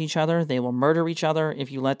cannibalize each other. They will murder each other. If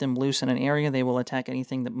you let them loose in an area, they will attack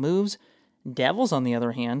anything that moves. Devils, on the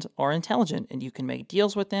other hand, are intelligent, and you can make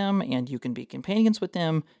deals with them, and you can be companions with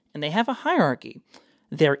them, and they have a hierarchy.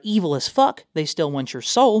 They're evil as fuck. They still want your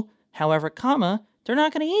soul. However, they're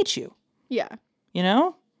not going to eat you. Yeah. You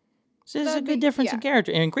know? So there's a good difference in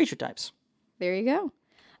character and creature types. There you go.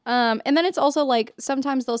 And then it's also like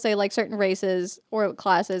sometimes they'll say like certain races or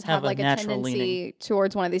classes have like a tendency leaning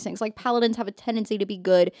towards one of these things. Like paladins have a tendency to be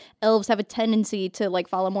good. Elves have a tendency to like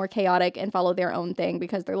follow more chaotic and follow their own thing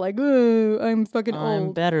because they're like, oh, I'm fucking old.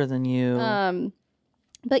 I'm better than you.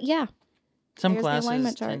 But yeah. Some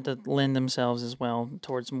classes tend to lend themselves as well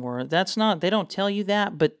towards more. They don't tell you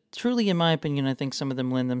that, but truly, in my opinion, I think some of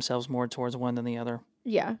them lend themselves more towards one than the other.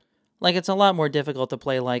 Yeah. Like, it's a lot more difficult to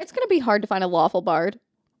play like... It's going to be hard to find a lawful bard.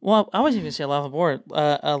 Well, I wasn't even going to say a lawful bard.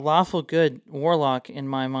 A lawful good warlock, in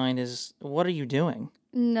my mind, is, what are you doing?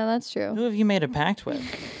 No, that's true. Who have you made a pact with?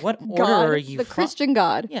 What order God, are you... the Christian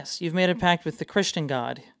God. Yes, you've made a pact with the Christian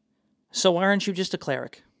God. So why aren't you just a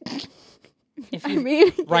cleric? If I you,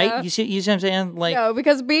 mean, right? yeah. You see what I'm saying? Like, No,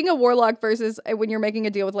 because being a warlock versus when you're making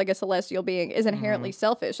a deal with like a celestial being is inherently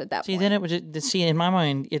selfish at that see, point. then it would see in my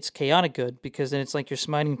mind, it's chaotic good because then it's like you're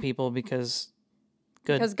smiting people because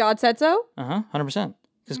good. Because God said so? 100%.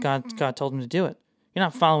 Because God told him to do it. You're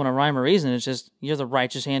not following a rhyme or reason. It's just you're the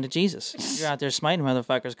righteous hand of Jesus. You're out there smiting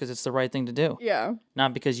motherfuckers because it's the right thing to do, Yeah.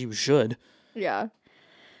 not because you should. Yeah.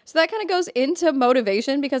 So that kind of goes into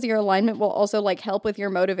motivation because your alignment will also like help with your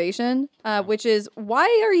motivation, which is why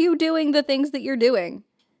are you doing the things that you're doing?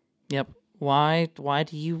 Yep. Why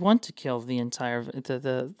do you want to kill the entire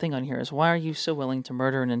the thing on here is why are you so willing to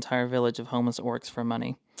murder an entire village of homeless orcs for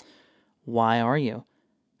money? Why are you?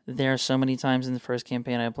 There are so many times in the first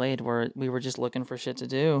campaign I played where we were just looking for shit to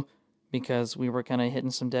do because we were kind of hitting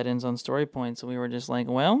some dead ends on story points, and we were just like,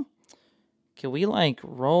 well, can we like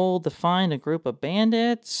roll to find a group of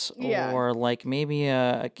bandits Yeah. or like maybe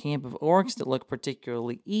a camp of orcs that look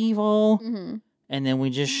particularly evil? Mm-hmm. And then we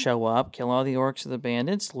just show up, kill all the orcs or the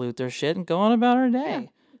bandits, loot their shit, and go on about our day.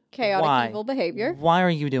 Chaotic Why? evil behavior. Why are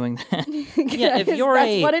you doing that? Yeah, if you're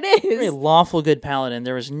that's what it you're a is. lawful good paladin,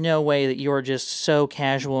 there is no way that you're just so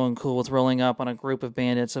casual and cool with rolling up on a group of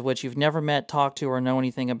bandits of which you've never met, talked to, or know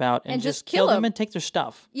anything about, and just kill them and take their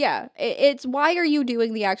stuff. Yeah, it's why are you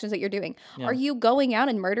doing the actions that you're doing? Yeah. Are you going out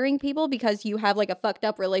and murdering people because you have like a fucked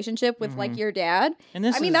up relationship with like your dad? And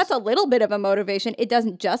this that's a little bit of a motivation. It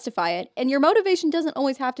doesn't justify it. And your motivation doesn't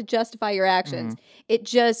always have to justify your actions. It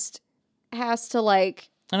just has to like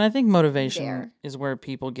And I think motivation there. is where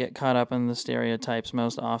people get caught up in the stereotypes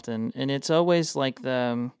most often. And it's always like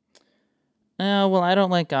the, oh, well, I don't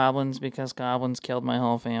like goblins because goblins killed my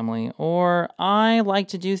whole family. Or I like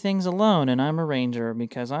to do things alone and I'm a ranger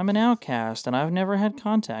because I'm an outcast and I've never had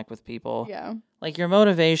contact with people. Yeah. Like your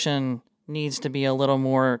motivation needs to be a little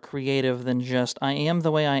more creative than just, I am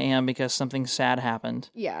the way I am because something sad happened.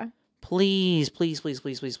 Yeah. Please, please, please,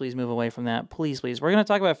 please, please, please move away from that. Please, please. We're going to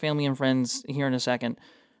talk about family and friends here in a second.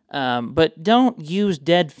 But don't use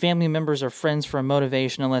dead family members or friends for a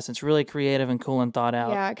motivation unless it's really creative and cool and thought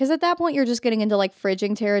out. Yeah, because at that point you're just getting into like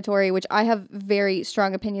fridging territory, which I have very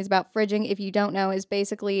strong opinions about. Fridging, if you don't know, is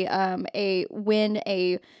basically a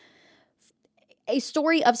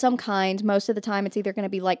story of some kind. Most of the time, it's either going to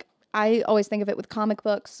be like, I always think of it with comic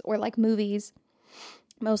books or like movies.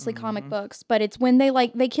 Mostly comic books, but it's when they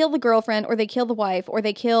kill the girlfriend or they kill the wife or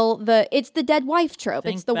they kill it's the dead wife trope.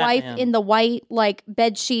 Think It's the Batman. wife in the white like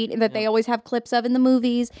bed sheet that they always have clips of in the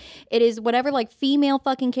movies. It is whatever like female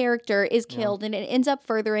fucking character is killed and it ends up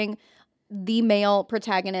furthering the male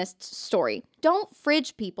protagonist's story. Don't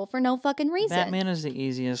fridge people for no fucking reason. Batman is the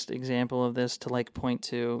easiest example of this to like point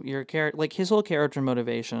to. Your character, like his whole character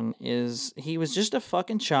motivation is he was just a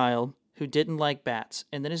fucking child who didn't like bats.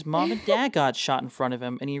 And then his mom and dad got shot in front of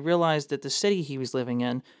him, and he realized that the city he was living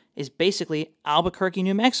in is basically Albuquerque,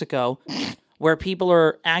 New Mexico, where people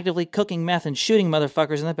are actively cooking meth and shooting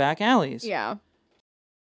motherfuckers in the back alleys. Yeah.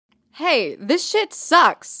 Hey, this shit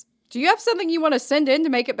sucks. Do you have something you want to send in to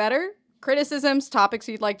make it better? Criticisms, topics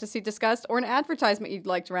you'd like to see discussed, or an advertisement you'd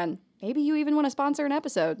like to run? Maybe you even want to sponsor an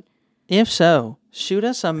episode. If so, shoot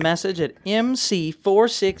us a message at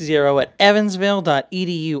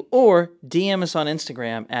mc460@evansville.edu or DM us on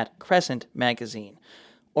Instagram at Crescent Magazine.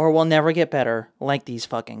 Or we'll never get better like these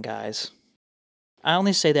fucking guys. I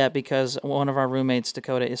only say that because one of our roommates,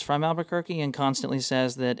 Dakota, is from Albuquerque and constantly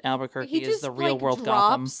says that Albuquerque is the real world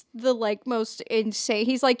Gotham. The like most insane.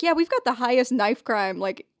 He's like, yeah, we've got the highest knife crime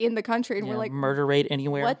like in the country, and we're like, murder rate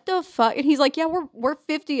anywhere. what the fuck? And he's like, yeah, we're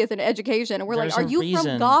 50th in education, and we're There's like, are a you reason.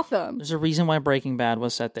 from Gotham? There's a reason why Breaking Bad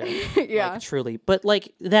was set there. Yeah. Like, truly. But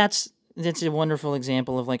like that's a wonderful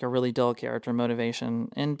example of like a really dull character motivation.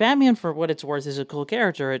 And Batman, for what it's worth, is a cool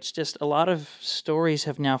character. It's just a lot of stories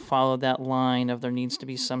have now followed that line of there needs to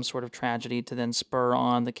be some sort of tragedy to then spur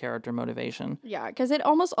on the character motivation. Yeah, because it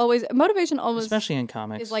almost always motivation almost Especially in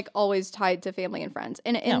comics. is like always tied to family and friends.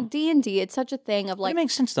 And in D&D, it's such a thing of like it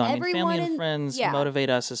makes sense though. I mean, family everyone and in- friends yeah. motivate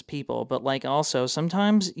us as people, but like also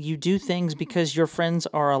sometimes you do things because your friends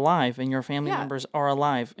are alive and your family Yeah. members are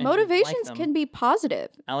alive. And you like motivations them. can be positive.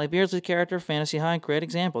 Allie Beardsley's character, Fantasy High, great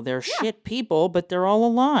example. They're shit people, but they're all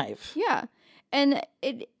alive. Yeah. And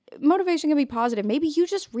motivation can be positive. Maybe you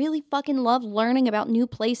just really fucking love learning about new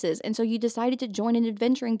places, and so you decided to join an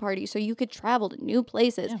adventuring party so you could travel to new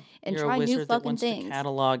places and You're try a wizard new that fucking wants things. to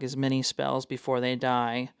catalog as many spells before they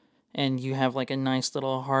die, and you have like a nice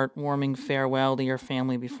little heartwarming farewell to your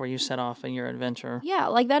family before you set off on your adventure. Yeah,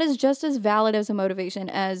 like that is just as valid as a motivation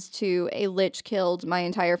as to a lich killed my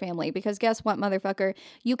entire family. Because guess what, motherfucker?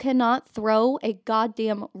 You cannot throw a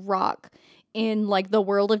goddamn rock in like the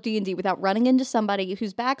world of D&D without running into somebody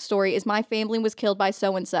whose backstory is my family was killed by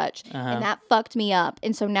so and such, and that fucked me up,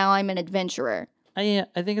 and so now I'm an adventurer. I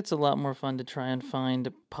think it's a lot more fun to try and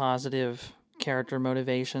find positive character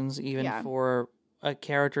motivations, even for a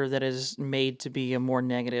character that is made to be a more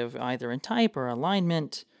negative, either in type or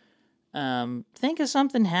alignment. Think of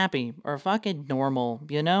something happy or fucking normal,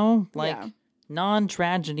 you know? Like,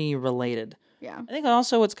 non-tragedy related. Yeah. I think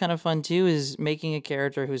also what's kind of fun, too, is making a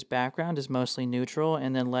character whose background is mostly neutral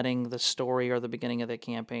and then letting the story or the beginning of the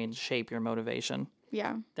campaign shape your motivation.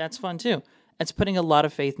 Yeah. That's fun, too. It's putting a lot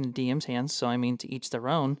of faith in the DM's hands, so, I mean, to each their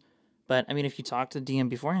own. But, I mean, if you talk to the DM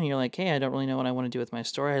beforehand, you're like, hey, I don't really know what I want to do with my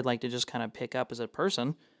story. I'd like to just kind of pick up as a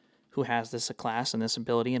person who has this class and this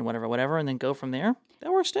ability and whatever, and then go from there.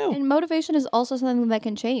 That works, too. And motivation is also something that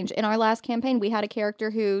can change. In our last campaign, we had a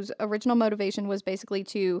character whose original motivation was basically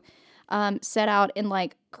to set out and,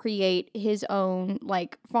 like, create his own,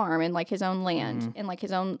 like, farm and, like, his own land and, like,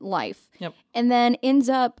 his own life. Yep. And then ends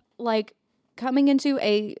up, like, coming into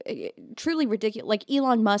a truly ridiculous, like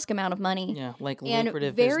Elon Musk amount of money. Yeah, like and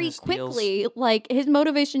lucrative very business quickly, deals. like his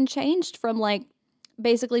motivation changed from like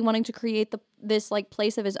basically wanting to create this like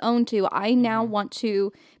place of his own to I now want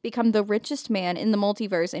to become the richest man in the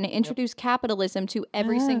multiverse and introduce capitalism to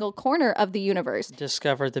every single corner of the universe.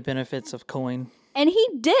 Discovered the benefits of coin. And he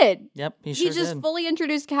did. Yep, he sure just did. fully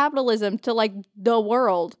introduced capitalism to like the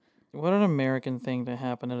world. What an American thing to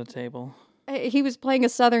happen at a table. He was playing a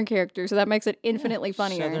Southern character, so that makes it infinitely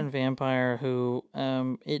funnier. Southern vampire who,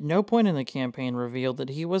 at no point in the campaign revealed that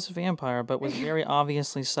he was a vampire, but was very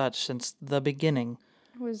obviously such since the beginning.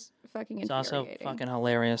 It was fucking It's infuriating. also fucking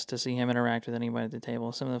hilarious to see him interact with anybody at the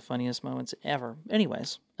table. Some of the funniest moments ever.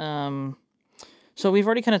 Anyways, so we've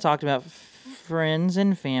already kind of talked about friends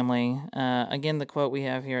and family. Again, the quote we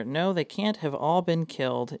have here: "No, they can't have all been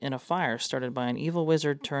killed in a fire started by an evil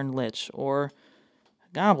wizard turned lich, or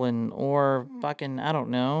goblin, or fucking, I don't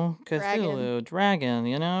know, Cthulhu, dragon,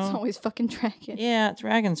 you know?" It's always fucking dragon. Yeah,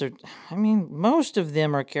 dragons are, I mean, most of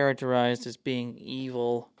them are characterized as being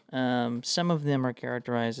evil. Some of them are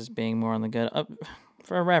characterized as being more on the good.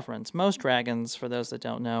 For a reference, most dragons, for those that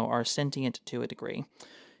don't know, are sentient to a degree.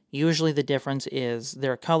 Usually the difference is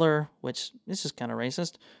their color, which, this is kind of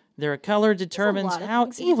racist, their color determines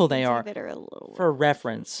how evil they are. For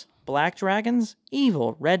reference, black dragons,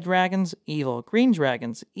 evil. Red dragons, evil. Green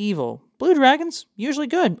dragons, evil. Blue dragons, usually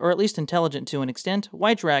good, or at least intelligent to an extent.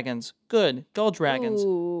 White dragons, good. Gold dragons,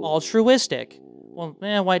 altruistic. Well,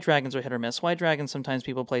 white dragons are hit or miss. White dragons, sometimes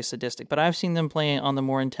people play sadistic, but I've seen them play on the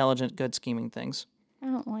more intelligent, good scheming things. I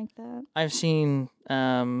don't like that. I've seen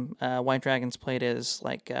white dragons played as,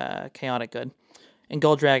 like, chaotic good, and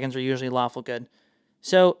gold dragons are usually lawful good.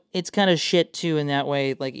 So it's kind of shit, too, in that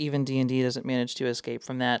way. Like, even D&D doesn't manage to escape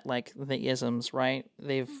from that, like, the isms, right?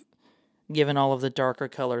 They've given all of the darker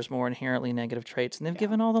colors more inherently negative traits, and they've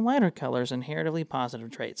given all the lighter colors inherently positive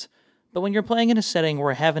traits. But when you're playing in a setting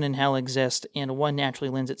where heaven and hell exist, and one naturally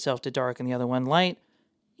lends itself to dark and the other one light,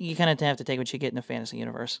 you kind of have to take what you get in a fantasy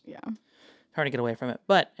universe. Yeah. Hard to get away from it.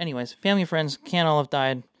 But anyways, family, friends can't all have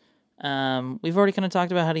died. We've already kind of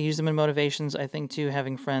talked about how to use them in motivations. I think, too,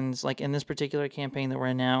 having friends, like in this particular campaign that we're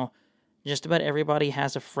in now, just about everybody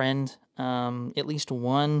has a friend, at least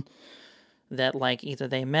one, that, like, either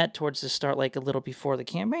they met towards the start, like, a little before the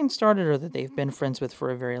campaign started, or that they've been friends with for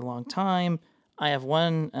a very long time. I have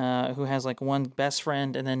one who has, like, one best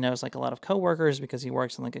friend and then knows, like, a lot of coworkers because he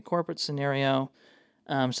works in, like, a corporate scenario.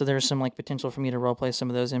 So there's some, like, potential for me to roleplay some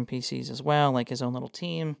of those NPCs as well, like his own little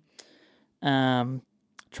team.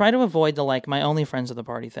 Try to avoid the, like, my only friends of the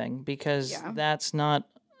party thing, because that's not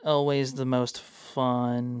always the most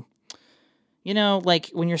fun. You know, like,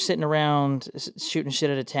 when you're sitting around shooting shit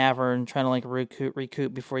at a tavern, trying to, like,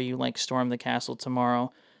 recoup before you, like, storm the castle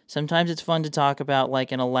tomorrow. Sometimes it's fun to talk about,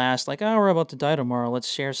 like, in a last, like, oh, we're about to die tomorrow. Let's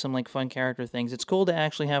share some, like, fun character things. It's cool to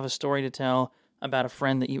actually have a story to tell about a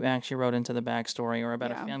friend that you actually wrote into the backstory, or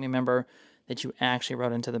about a family member that you actually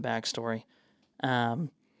wrote into the backstory.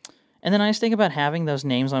 And the nice thing about having those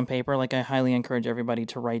names on paper, like, I highly encourage everybody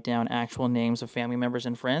to write down actual names of family members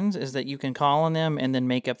and friends, is that you can call on them and then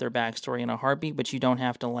make up their backstory in a heartbeat, but you don't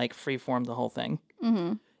have to, like, freeform the whole thing.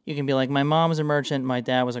 Mm-hmm. You can be like, my mom was a merchant, my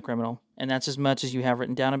dad was a criminal, and that's as much as you have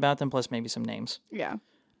written down about them, plus maybe some names. Yeah.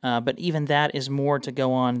 But even that is more to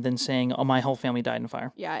go on than saying, oh, my whole family died in a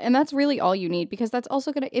fire. Yeah, and that's really all you need, because that's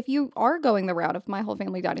also going to, if you are going the route of my whole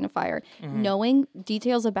family died in a fire, knowing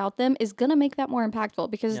details about them is going to make that more impactful,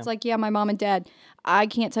 because it's like, yeah, my mom and dad, I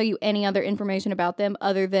can't tell you any other information about them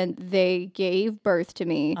other than they gave birth to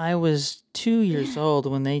me. I was 2 years old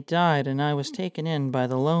when they died, and I was taken in by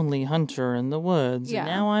the lonely hunter in the woods. Yeah. And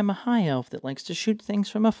now I'm a high elf that likes to shoot things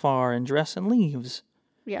from afar and dress in leaves.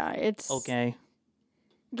 Yeah, it's... Okay.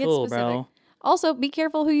 Get Cool, specific. bro. Also, be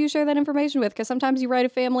careful who you share that information with, because sometimes you write a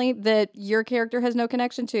family that your character has no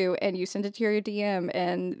connection to, and you send it to your DM,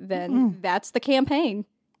 and then that's the campaign.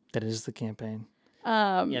 That is the campaign.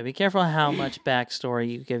 Yeah, Be careful how much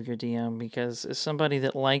backstory you give your DM, because as somebody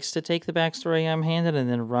that likes to take the backstory I'm handed and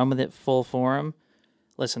then run with it full form,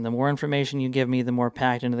 listen, the more information you give me, the more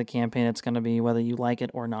packed into the campaign it's going to be, whether you like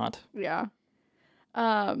it or not. Yeah.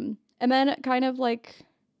 And then kind of like,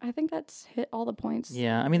 I think that's hit all the points.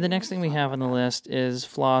 Yeah, I mean, the next thing we have on the list is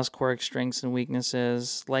flaws, quirks, strengths, and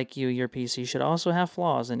weaknesses. Like you, your PC should also have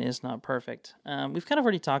flaws and is not perfect. We've kind of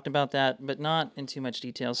already talked about that, but not in too much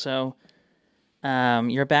detail. So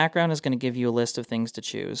your background is going to give you a list of things to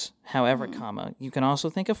choose. However, you can also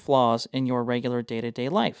think of flaws in your regular day-to-day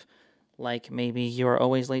life. Like maybe you're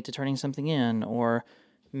always late to turning something in, or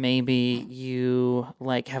maybe you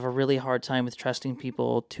have a really hard time with trusting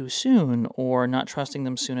people too soon or not trusting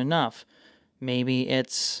them soon enough. Maybe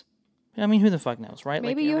it's, I mean, who the fuck knows, right?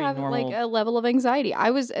 Maybe you have a level of anxiety.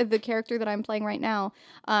 I was the character that I'm playing right now,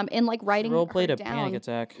 in writing role played her a down. panic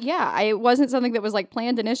attack. Yeah, it wasn't something that was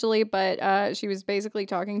planned initially, but she was basically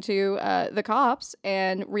talking to the cops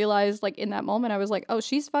and realized in that moment I was like, oh,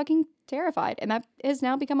 she's fucking terrified, and that has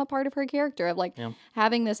now become a part of her character of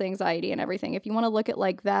having this anxiety and everything. If you want to look at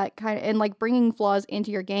that kind of and bringing flaws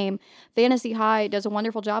into your game, Fantasy High does a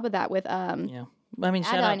wonderful job of that with I mean,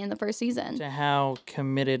 shout out in the first season to how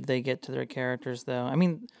committed they get to their characters, though. I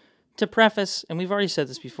mean, to preface, and we've already said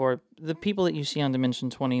this before, the people that you see on Dimension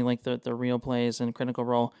 20, like the real plays and Critical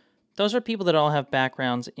Role, those are people that all have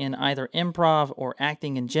backgrounds in either improv or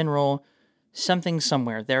acting in general, something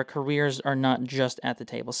somewhere. Their careers are not just at the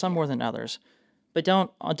table, some more than others. But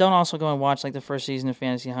don't also go and watch the first season of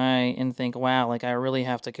Fantasy High and think, wow, I really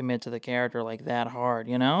have to commit to the character that hard,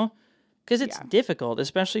 you know? Because it's difficult,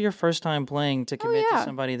 especially your first time playing, to commit to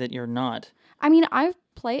somebody that you're not. I mean,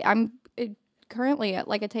 I'm currently at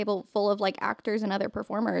a table full of actors and other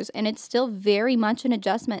performers, and it's still very much an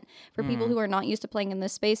adjustment for people who are not used to playing in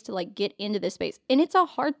this space to get into this space. And it's a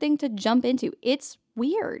hard thing to jump into. It's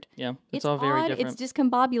weird. Yeah, it's all very different. It's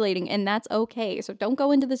discombobulating, and that's okay. So don't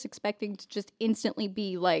go into this expecting to just instantly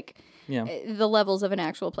be the levels of an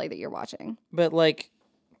actual play that you're watching. But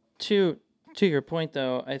to your point,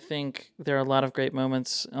 though, I think there are a lot of great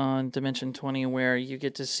moments on Dimension 20 where you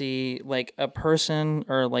get to see a person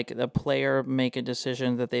or a player make a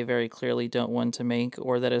decision that they very clearly don't want to make,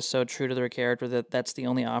 or that is so true to their character that that's the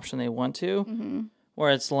only option they want to. Mm-hmm.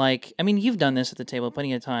 Or it's I mean, you've done this at the table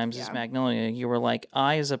plenty of times as Magnolia. You were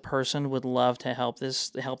I as a person would love to help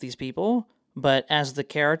these people, but as the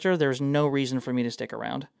character, there's no reason for me to stick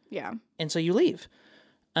around. Yeah. And so you leave.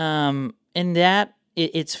 And that...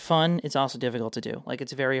 It's fun. It's also difficult to do.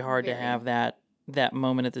 It's very hard to have that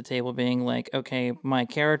moment at the table being okay, my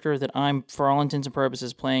character that I'm, for all intents and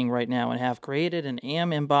purposes, playing right now and have created and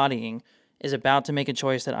am embodying is about to make a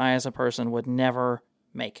choice that I, as a person, would never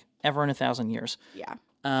make, ever in 1,000 years. Yeah.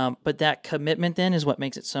 But that commitment then is what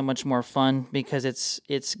makes it so much more fun, because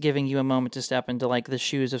it's giving you a moment to step into the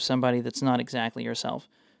shoes of somebody that's not exactly yourself.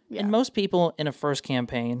 Yeah. And most people in a first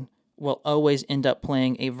campaign will always end up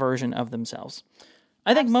playing a version of themselves.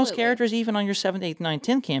 I think most characters, even on your 7th, 8th, 9th,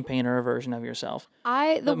 10th campaign, are a version of yourself.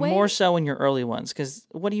 More so in your early ones, because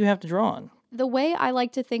what do you have to draw on? The way I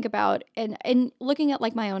like to think about, and looking at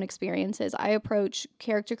my own experiences, I approach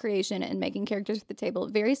character creation and making characters at the table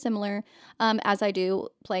very similar as I do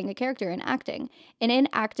playing a character in acting. And in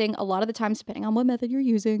acting, a lot of the times, depending on what method you're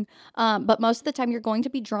using, but most of the time you're going to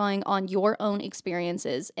be drawing on your own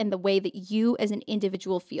experiences and the way that you as an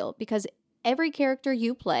individual feel. Because every character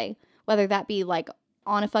you play, whether that be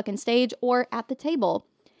on a fucking stage or at the table,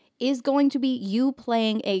 is going to be you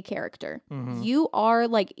playing a character. Mm-hmm. You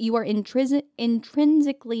are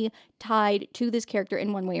intrinsically tied to this character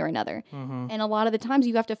in one way or another. Mm-hmm. And a lot of the times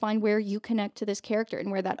you have to find where you connect to this character and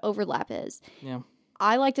where that overlap is. Yeah.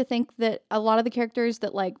 I like to think that a lot of the characters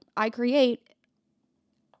that I create,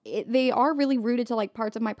 they are really rooted to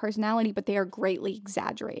parts of my personality, but they are greatly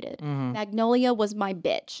exaggerated. Mm-hmm. Magnolia was my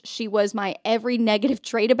bitch. She was my every negative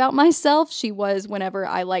trait about myself. She was whenever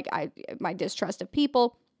I my distrust of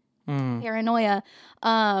people. paranoia,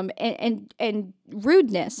 and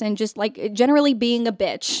rudeness, and just like generally being a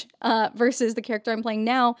bitch, versus the character I'm playing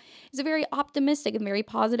now is a very optimistic and very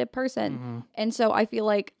positive person. And so I feel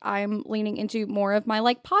like I'm leaning into more of my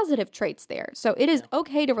like positive traits there. So it is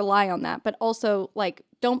okay to rely on that, but also like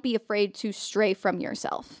don't be afraid to stray from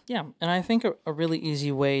yourself. Yeah, and I think a really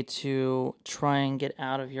easy way to try and get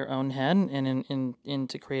out of your own head and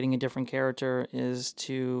into creating a different character is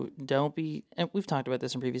to don't be, and we've talked about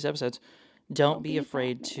this in previous episodes, don't be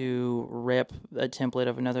afraid to rip a template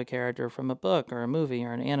of another character from a book or a movie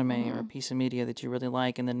or an anime or a piece of media that you really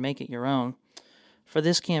like and then make it your own. For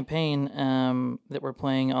this campaign that we're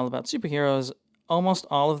playing all about superheroes, almost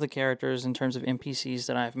all of the characters in terms of NPCs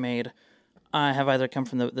that I've made have either come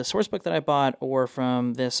from the source book that I bought or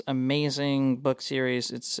from this amazing book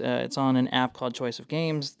series. It's on an app called Choice of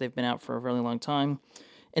Games. They've been out for a really long time.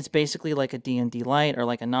 It's basically like a D&D light or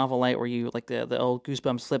like a novel light where you, like the old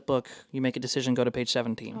Goosebumps flip book, you make a decision, go to page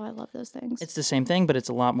 17. Oh, I love those things. It's the same thing, but it's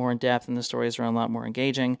a lot more in depth and the stories are a lot more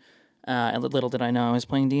engaging. And little did I know I was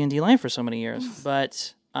playing D&D light for so many years.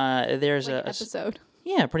 But there's like episode.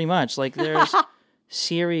 Yeah, pretty much. Like there's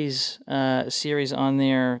series on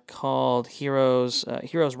there called Heroes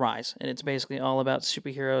Rise, and it's basically all about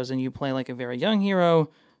superheroes, and you play like a very young hero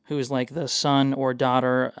who's like the son or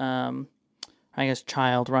daughter, I guess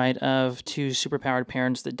child, right, of two superpowered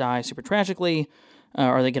parents that die super tragically,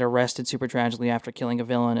 or they get arrested super tragically after killing a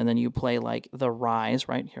villain, and then you play like the rise,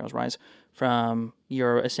 right, Heroes Rise, from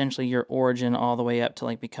essentially your origin all the way up to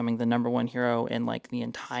like becoming the number one hero in like the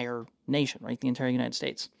entire nation, right, the entire United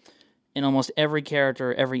States. And almost every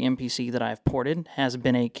character, every NPC that I've ported has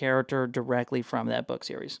been a character directly from that book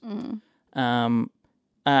series. And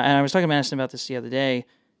I was talking to Madison about this the other day.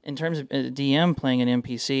 In terms of a DM playing an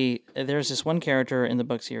NPC, there's this one character in the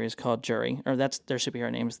book series called Jury, or that's their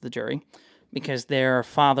superhero name is the Jury, because their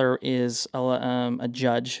father is a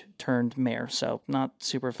judge turned mayor, so not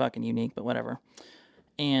super fucking unique, but whatever.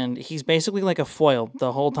 And he's basically like a foil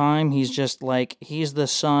the whole time. He's just like, he's the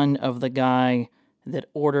son of the guy that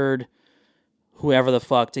ordered whoever the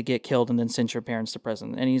fuck to get killed and then sent your parents to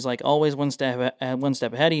prison. And he's like always one step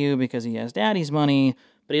ahead of you because he has daddy's money,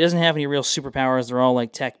 but he doesn't have any real superpowers. They're all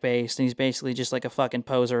like tech based, and he's basically just like a fucking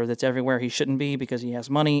poser that's everywhere he shouldn't be because he has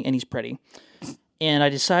money and he's pretty. And I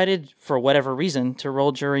decided for whatever reason to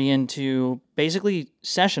roll Jury into basically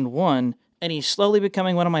session 1, and he's slowly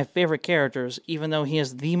becoming one of my favorite characters, even though he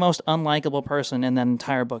is the most unlikable person in that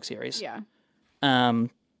entire book series. Yeah.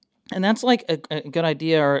 And that's like a good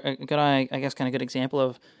idea, or a good, I guess, kind of good example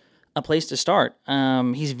of a place to start.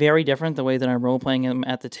 He's very different the way that I'm role-playing him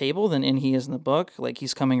at the table than he is in the book. Like,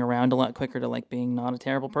 he's coming around a lot quicker to, like, being not a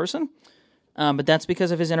terrible person. But that's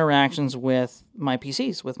because of his interactions with my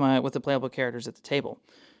PCs, with the playable characters at the table.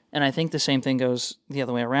 And I think the same thing goes the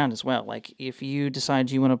other way around as well. Like, if you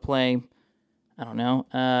decide you want to play, I don't know,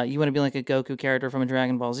 you want to be like a Goku character from a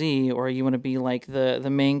Dragon Ball Z, or you want to be like the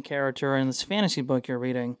main character in this fantasy book you're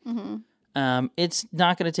reading, it's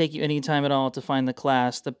not going to take you any time at all to find the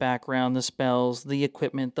class, the background, the spells, the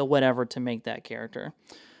equipment, the whatever to make that character.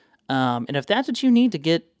 And if that's what you need to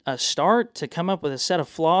get a start, to come up with a set of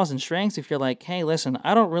flaws and strengths, if you're like, hey, listen,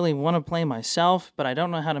 I don't really want to play myself, but I don't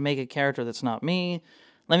know how to make a character that's not me.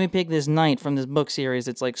 Let me pick this knight from this book series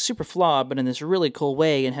that's like super flawed, but in this really cool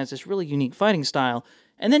way and has this really unique fighting style.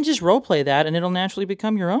 And then just roleplay that, and it'll naturally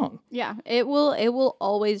become your own. Yeah, it will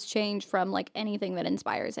always change from like anything that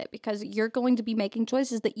inspires it, because you're going to be making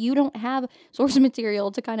choices that you don't have source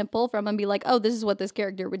material to kind of pull from and be like, oh, this is what this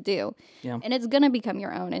character would do. Yeah. And it's going to become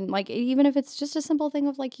your own. And like, even if it's just a simple thing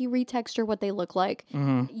of like you retexture what they look like,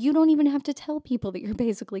 you don't even have to tell people that you're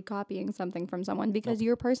basically copying something from someone, because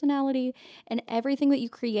your personality and everything that you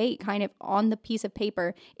create kind of on the piece of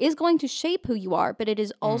paper is going to shape who you are, but it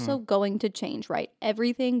is also going to change, right?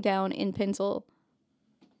 Everything down in pencil.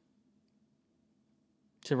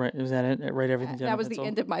 To write, was that it? Write everything down. That was pencil? the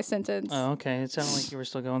end of my sentence. Oh, okay. It sounded like you were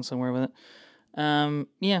still going somewhere with it.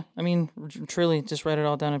 Yeah, I mean, truly, just write it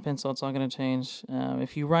all down in pencil. It's all going to change.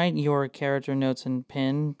 If you write your character notes in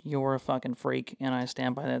pen, you're a fucking freak, and I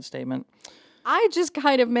stand by that statement. I just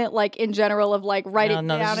kind of meant like in general of like write it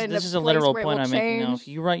down in this is a a literal place point where it I'm will making now. change. If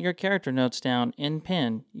you write your character notes down in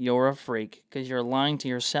pen, you're a freak, because you're lying to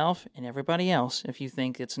yourself and everybody else if you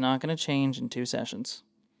think it's not going to change in 2 sessions.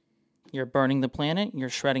 You're burning the planet, you're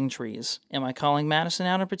shredding trees. Am I calling Madison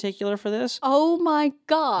out in particular for this? Oh my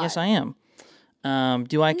God. Yes, I am.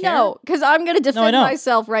 Do I care? No, because I'm going to defend don't.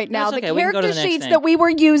 myself right now. That's The okay. We can go to character the next sheets thing. that we were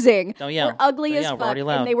using Don't yell. were ugly Don't as yell. We're fuck, already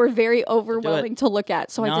loud. and they were very overwhelming to look at.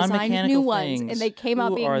 So I designed Non-mechanical new ones, things. and they came out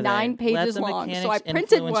Who being are 9 they? Let pages the long. So mechanics I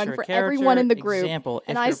printed influence one your for character. everyone in the group, Example,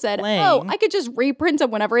 and if I you're said, playing, "Oh, I could just reprint them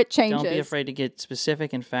whenever it changes." Don't be afraid to get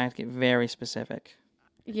specific. In fact, get very specific.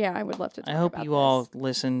 Yeah, I would love to talk I hope about you this. all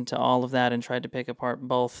listened to all of that and tried to pick apart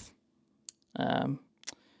both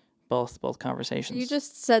conversations. You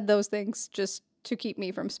just said those things just to keep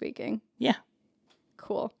me from speaking. Yeah.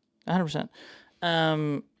 Cool. 100%.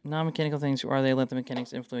 Non-mechanical things, who are they? Let the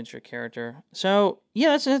mechanics influence your character. So,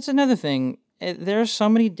 yeah, that's another thing. There's so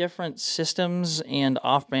many different systems and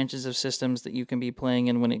off-branches of systems that you can be playing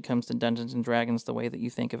in when it comes to Dungeons & Dragons, the way that you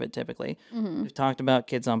think of it typically. Mm-hmm. We've talked about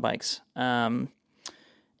Kids on Bikes.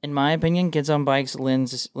 In my opinion, Kids on Bikes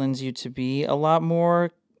lends you to be a lot more,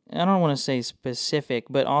 I don't want to say specific,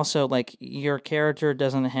 but also, like, your character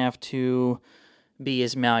doesn't have to be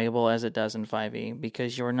as malleable as it does in 5e,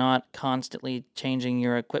 because you're not constantly changing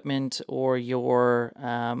your equipment or your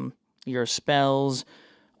spells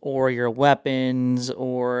or your weapons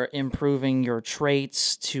or improving your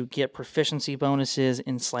traits to get proficiency bonuses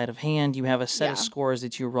in sleight of hand. You have a set of scores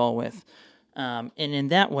that you roll with. And in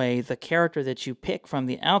that way, the character that you pick from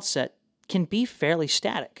the outset can be fairly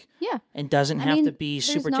static. Yeah. And doesn't have to be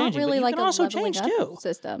super changing. Really, but you like can also change too.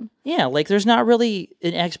 System. Yeah, like there's not really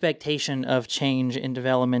an expectation of change in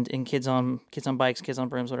development in Kids on Bikes, Kids on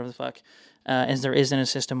Brooms, whatever the fuck, as there is in a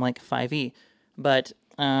system like 5e. But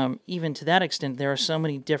even to that extent, there are so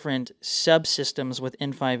many different subsystems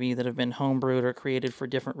within 5e that have been homebrewed or created for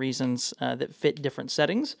different reasons that fit different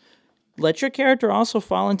settings. Let your character also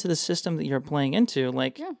fall into the system that you're playing into.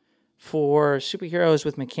 Like, for superheroes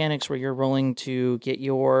with mechanics where you're rolling to get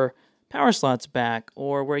your power slots back,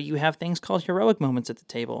 or where you have things called heroic moments at the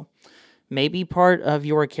table. Maybe part of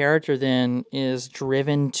your character then is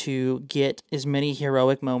driven to get as many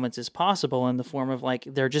heroic moments as possible in the form of, like,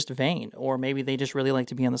 they're just vain, or maybe they just really like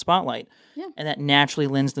to be on the spotlight. Yeah. And that naturally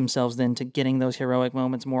lends themselves then to getting those heroic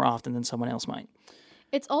moments more often than someone else might.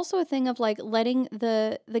 It's also a thing of, like, letting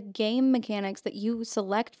the game mechanics that you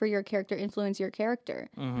select for your character influence your character.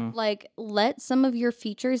 Mm-hmm. Like, let some of your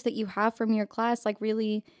features that you have from your class, like,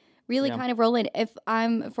 really kind of roll in. If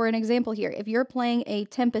for an example here, if you're playing a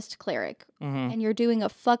Tempest cleric and you're doing a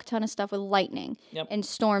fuck ton of stuff with lightning and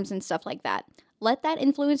storms and stuff like that, let that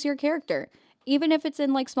influence your character. Even if it's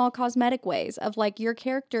in, like, small cosmetic ways of, like, your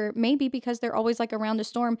character, maybe because they're always, like, around a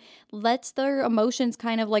storm, lets their emotions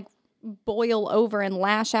kind of, like, boil over and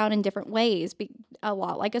lash out in different ways, a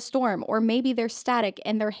lot like a storm. Or maybe they're static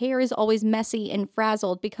and their hair is always messy and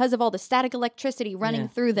frazzled because of all the static electricity running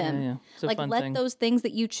through them. Like, let those things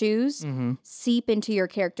that you choose seep into your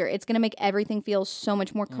character. It's going to make everything feel so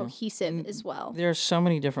much more cohesive as well. There are so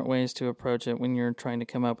many different ways to approach it when you're trying to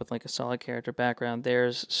come up with, like, a solid character background.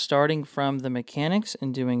 There's starting from the mechanics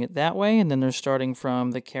and doing it that way, and then there's starting from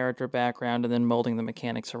the character background and then molding the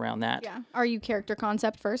mechanics around that. Yeah. Are you character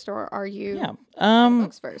concept first, or are you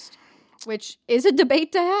books first? Which is a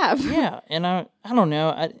debate to have. Yeah, and I don't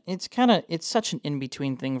know. It's such an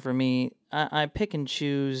in-between thing for me. I pick and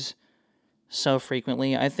choose so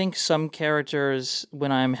frequently. I think some characters,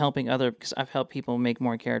 when I'm helping because I've helped people make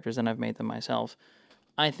more characters than I've made them myself,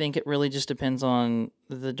 I think it really just depends on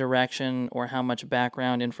the direction or how much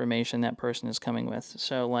background information that person is coming with.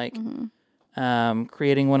 So, like,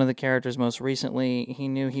 creating one of the characters most recently, he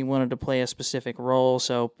knew he wanted to play a specific role.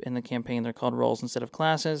 So in the campaign, they're called roles instead of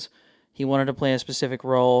classes. He wanted to play a specific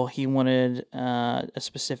role. He wanted a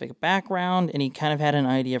specific background, and he kind of had an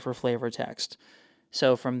idea for flavor text.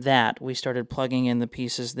 So from that, we started plugging in the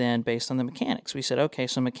pieces then based on the mechanics. We said, okay,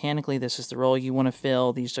 so mechanically, this is the role you want to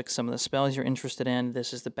fill. These are some of the spells you're interested in.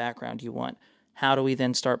 This is the background you want. How do we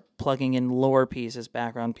then start plugging in lore pieces,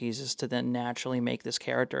 background pieces, to then naturally make this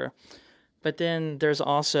character? But then there's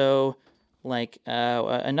also, like,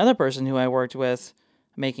 another person who I worked with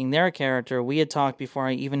making their character. We had talked before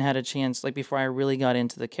I even had a chance, like, before I really got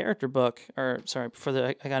into the character book, I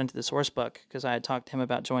got into the source book, because I had talked to him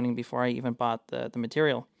about joining before I even bought the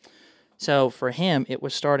material. So for him, it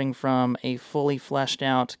was starting from a fully fleshed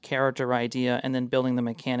out character idea and then building the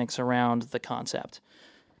mechanics around the concept.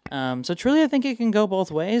 So truly, I think it can go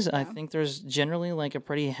both ways. Yeah. I think there's generally, like, a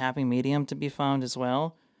pretty happy medium to be found as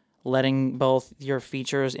well. Letting both your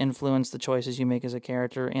features influence the choices you make as a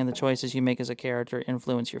character, and the choices you make as a character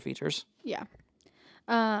influence your features. Yeah.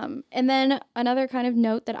 And then another kind of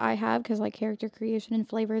note that I have, because, like, character creation and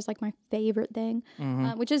flavor is, like, my favorite thing,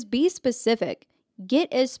 which is be specific.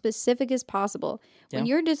 Get as specific as possible. When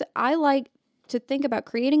you're I like to think about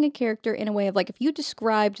creating a character in a way of, like, if you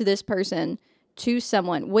described this person to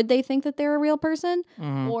someone, would they think that they're a real person,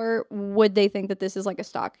 Mm-hmm. or would they think that this is like a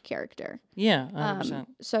stock character? Yeah, 100%.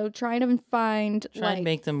 So trying to find Try and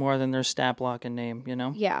make them more than their stat block and name, you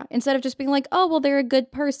know? yeah, instead of just being like, oh, well, they're a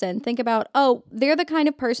good person, think about, oh, they're the kind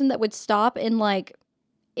of person that would stop and like,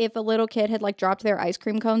 if a little kid had like dropped their ice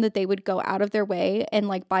cream cone, that they would go out of their way and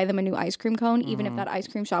like buy them a new ice cream cone, even if that ice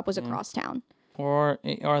cream shop was across town. Or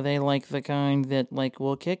are they like the kind that like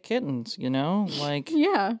will kick kittens, you know? Like,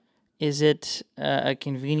 Yeah. is it a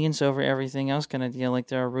convenience over everything else kind of deal? Like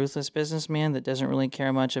they're a ruthless businessman that doesn't really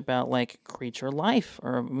care much about like creature life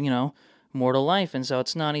or, you know, mortal life. And so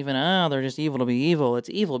it's not even, they're just evil to be evil. It's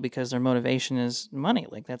evil because their motivation is money.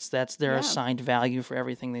 Like that's their assigned value for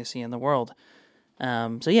everything they see in the world.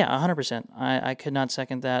 So yeah, 100%. I could not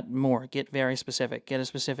second that more. Get very specific. Get as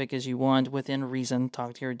specific as you want within reason.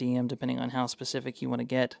 Talk to your DM depending on how specific you want to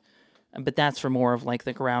get. But that's for more of like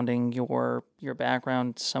the grounding your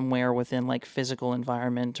background somewhere within like physical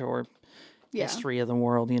environment or history of the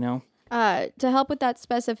world, you know? To help with that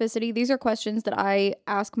specificity, these are questions that I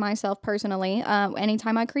ask myself personally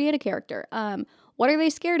anytime I create a character. What are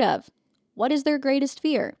they scared of? What is their greatest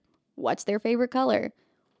fear? What's their favorite color?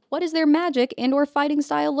 What does their magic and or fighting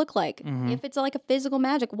style look like? If it's like a physical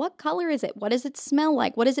magic, what color is it? What does it smell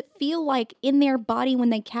like? What does it feel like in their body when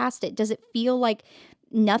they cast it? Does it feel like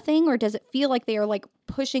nothing, or does it feel like they are like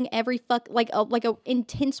pushing every like a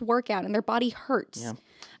intense workout and their body hurts? Yeah.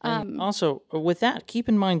 And also, with that, keep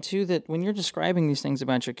in mind too that when you're describing these things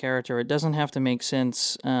about your character, it doesn't have to make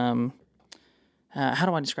sense. How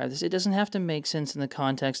do I describe this? It doesn't have to make sense in the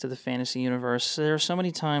context of the fantasy universe. There are so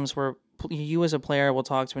many times where you as a player will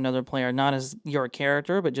talk to another player, not as your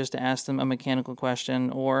character, but just to ask them a mechanical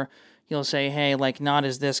question, or you'll say, hey, like not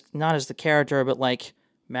as the character, but like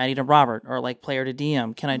Maddie to Robert, or like player to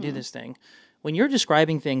DM, can I do this thing? When you're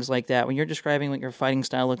describing things like that, when you're describing what your fighting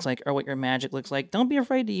style looks like or what your magic looks like, don't be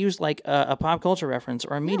afraid to use like a pop culture reference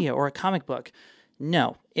or a media or a comic book.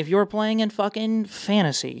 No. If you're playing in fucking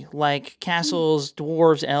fantasy, like castles,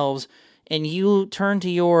 dwarves, elves, and you turn to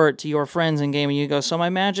your friends in game and you go, so my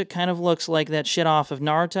magic kind of looks like that shit off of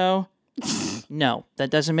Naruto? No,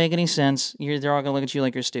 that doesn't make any sense. They're all going to look at you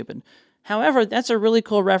like you're stupid. However, that's a really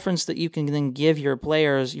cool reference that you can then give your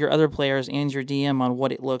players, your other players, and your DM on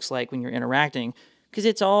what it looks like when you're interacting. Because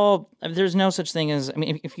it's all, there's no such thing as, I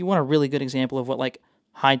mean, if you want a really good example of what like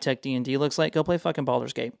high-tech D&D looks like, go play fucking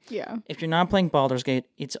Baldur's Gate. Yeah. If you're not playing Baldur's Gate,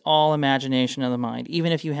 it's all imagination of the mind.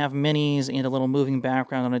 Even if you have minis and a little moving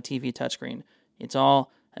background on a TV touchscreen, it's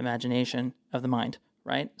all imagination of the mind,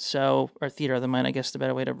 right? So, or theater of the mind, I guess is the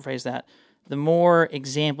better way to phrase that. The more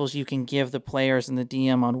examples you can give the players and the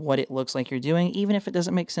DM on what it looks like you're doing, even if it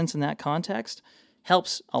doesn't make sense in that context,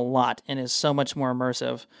 helps a lot and is so much more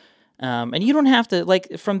immersive. And you don't have to,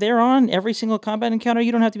 like, from there on, every single combat encounter,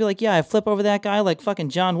 you don't have to be like, yeah, I flip over that guy like fucking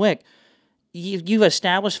John Wick. You've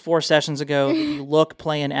established 4 sessions ago that you look,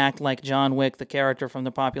 play, and act like John Wick, the character from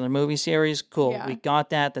the popular movie series. Cool, we got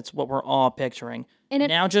that. That's what we're all picturing. And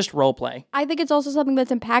now just role play. I think it's also something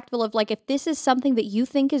that's impactful of like, if this is something that you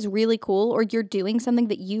think is really cool, or you're doing something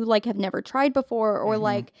that you like have never tried before, or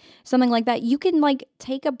like something like that, you can like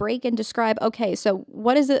take a break and describe, okay, so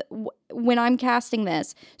what is it when I'm casting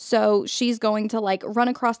this? So she's going to like run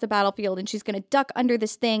across the battlefield and she's going to duck under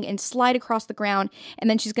this thing and slide across the ground. And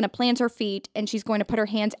then she's going to plant her feet and she's going to put her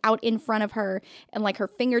hands out in front of her, and like her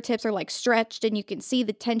fingertips are like stretched and you can see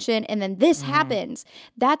the tension. And then this happens.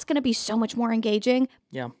 That's going to be so much more engaging.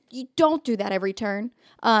 Yeah. You don't do that every turn.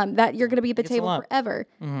 That you're going to be at the table forever.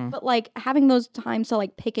 But like having those times to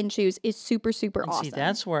like pick and choose is super, super awesome. See,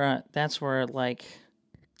 that's where like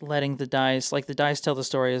letting the dice tell the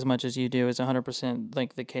story as much as you do is 100%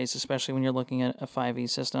 like the case, especially when you're looking at a 5e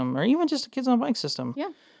system or even just a kids on bike system. Yeah.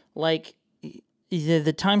 Like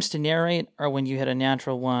the times to narrate are when you hit a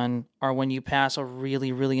natural 1, or when you pass a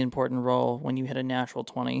really, really important roll when you hit a natural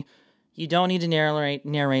 20. You don't need to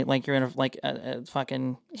narrate like you're in a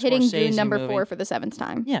fucking hitting Scorsese goon number movie. 4 for the 7th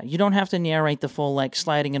time. Yeah, you don't have to narrate the full like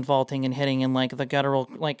sliding and vaulting and hitting and like the guttural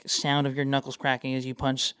like sound of your knuckles cracking as you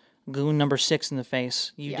punch goon number 6 in the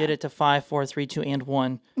face. You did it to 5, 4, 3, 2, and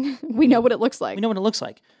 1. We know what it looks like. We know what it looks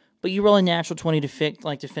like. But you roll a natural 20 to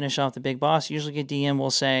finish off the big boss. Usually a DM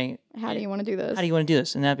will say, how do you want to do this? How do you want to do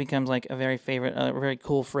this? And that becomes like a very favorite, a very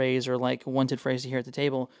cool phrase or like a wanted phrase to hear at the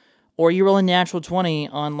table. Or you roll a natural 20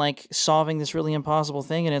 on like solving this really impossible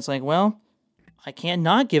thing, and it's like, well, I can't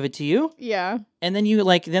not give it to you. Yeah. And then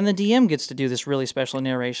then the DM gets to do this really special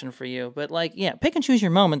narration for you. But like, yeah, pick and choose your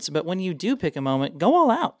moments. But when you do pick a moment, go all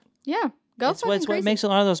out. Yeah. It's what makes a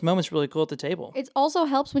lot of those moments really cool at the table. It also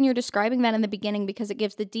helps when you're describing that in the beginning because it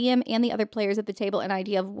gives the DM and the other players at the table an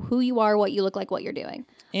idea of who you are, what you look like, what you're doing.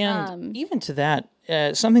 And even to that,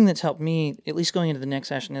 something that's helped me, at least going into the next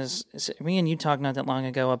session, is me and you talked not that long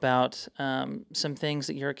ago about some things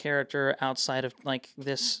that your character outside of like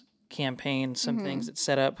this campaign, some things that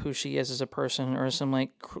set up who she is as a person, or some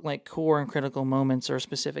like core and critical moments or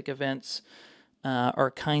specific events.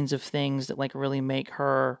 Or kinds of things that like really make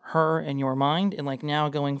her in your mind. And like now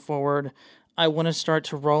going forward, I want to start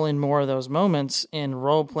to roll in more of those moments and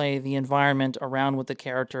role play the environment around what the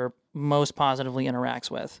character most positively interacts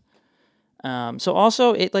with. So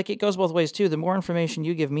also it goes both ways too. The more information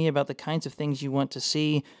you give me about the kinds of things you want to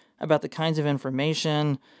see, about the kinds of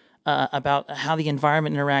information, about how the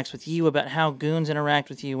environment interacts with you, about how goons interact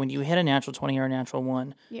with you when you hit a natural 20 or a natural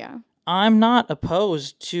 1. Yeah. I'm not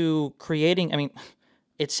opposed to creating, I mean,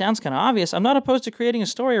 it sounds kind of obvious. I'm not opposed to creating a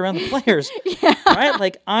story around the players, right?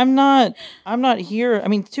 Like I'm not here. I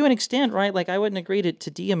mean, to an extent, right? Like I wouldn't agree to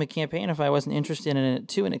DM a campaign if I wasn't interested in it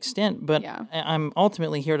to an extent, but I'm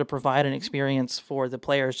ultimately here to provide an experience for the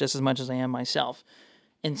players just as much as I am myself.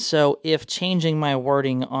 And so if changing my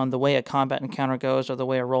wording on the way a combat encounter goes or the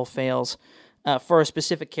way a roll fails for a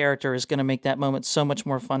specific character is going to make that moment so much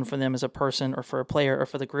more fun for them as a person or for a player or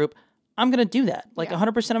for the group, I'm going to do that. Like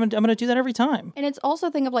 100%, I'm going to do that every time. And it's also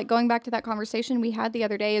a thing of like going back to that conversation we had the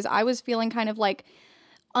other day is I was feeling kind of like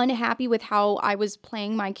unhappy with how I was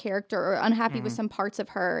playing my character or unhappy with some parts of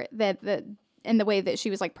her and the way that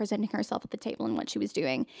she was like presenting herself at the table and what she was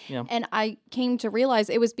doing. Yeah. And I came to realize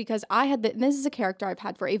it was because I had this is a character I've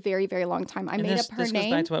had for a very, very long time. I made up her name. This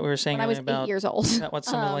goes back to what we were saying when I was 8 years old. What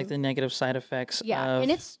some of like the negative side effects of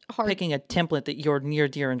and it's hard. Picking a template that you're near,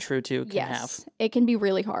 dear, and true to can have. It can be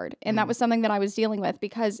really hard. And that was something that I was dealing with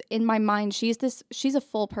because in my mind, she's a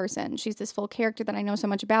full person. She's this full character that I know so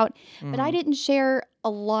much about, but I didn't share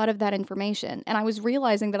a lot of that information. And I was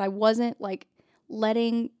realizing that I wasn't like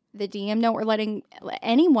letting the DM know or letting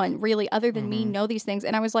anyone really other than me know these things.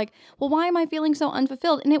 And I was like, well, why am I feeling so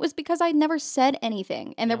unfulfilled? And it was because I'd never said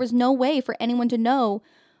anything. And there was no way for anyone to know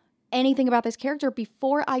anything about this character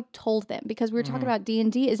before I told them. Because we were talking about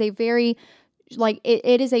D&D is a very, like,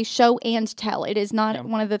 it is a show and tell. It is not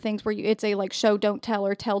one of the things where it's a, like, show, don't tell,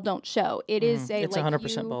 or tell, don't show. It is a, it's like,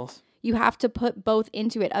 100% both. You have to put both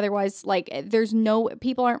into it. Otherwise, like,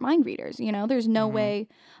 people aren't mind readers, you know? There's no way,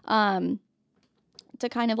 to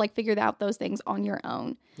kind of like figure out those things on your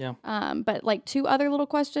own. Yeah. But like two other little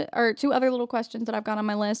questions that I've got on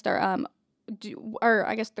my list are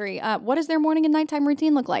I guess 3. What does their morning and nighttime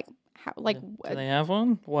routine look like? How, like, do they have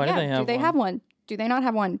one? Why do they have one? Do they have one? Do they not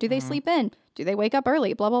have one? Do they sleep in? Do they wake up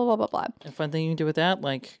early? Blah, blah, blah, blah, blah. A fun thing you can do with that,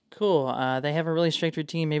 like, cool. They have a really strict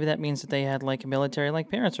routine. Maybe that means that they had, like, military-like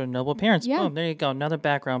parents or noble parents. Yeah. Boom, there you go. Another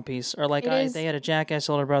background piece. Or, like, they had a jackass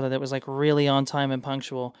older brother that was, like, really on time and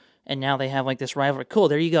punctual. And now they have, like, this rivalry. Cool,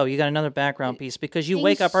 there you go. You got another background piece because you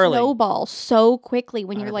wake up early. Snowball so quickly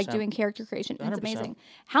when you're, 100%. like, doing character creation. It's 100%. amazing.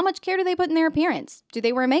 How much care do they put in their appearance? Do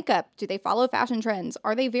they wear makeup? Do they follow fashion trends?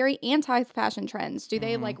 Are they very anti-fashion trends? Do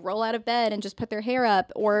they, like, roll out of bed and just put their hair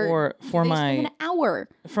up? Or for do they spend an hour?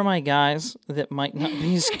 For my guys that might not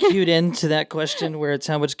be skewed into that question where it's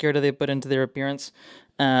how much care do they put into their appearance,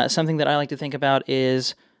 something that I like to think about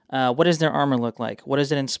is... what does their armor look like? What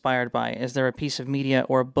is it inspired by? Is there a piece of media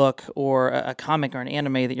or a book or a comic or an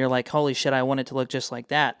anime that you're like, holy shit, I want it to look just like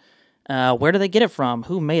that? Where do they get it from?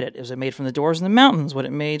 Who made it? Was it made from the doors in the mountains?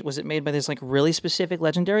 Was it made by this like really specific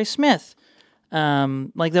legendary smith?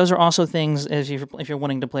 Like those are also things if you're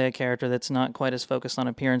wanting to play a character that's not quite as focused on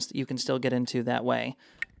appearance that you can still get into that way.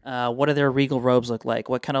 What do their regal robes look like?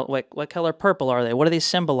 What color purple are they? What do they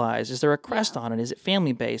symbolize? Is there a crest on it? Is it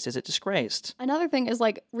family based? Is it disgraced? Another thing is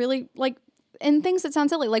like really like and things that sound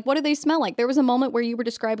silly, like what do they smell like? There was a moment where you were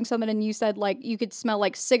describing something and you said like you could smell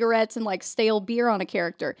like cigarettes and like stale beer on a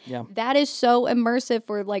character. Yeah, that is so immersive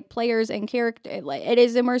for like players and character. Like it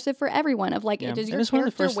is immersive for everyone. Of like, does your character one of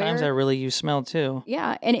the first times I really use smell too.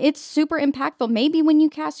 Yeah, and it's super impactful. Maybe when you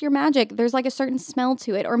cast your magic, there's like a certain smell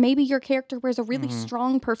to it, or maybe your character wears a really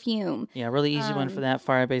strong perfume. Yeah, really easy one for that.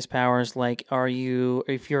 Fire-based powers. Like,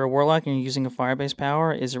 if you're a warlock and you're using a fire-based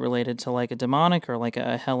power, is it related to like a demonic or like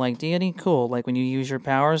a hell-like deity? Cool. Like when you use your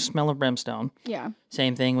powers, smell of brimstone. Yeah.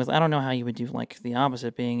 Same thing with, I don't know how you would do like the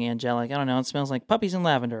opposite being angelic. I don't know. It smells like puppies and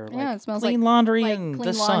lavender. Yeah, it smells clean like laundry and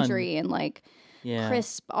clean the laundry sun. And like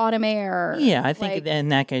crisp autumn air. Yeah, I think in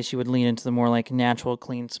that case you would lean into the more like natural,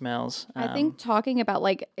 clean smells. I think talking about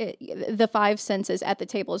like the 5 senses at the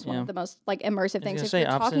table is one of the most like immersive things. If you're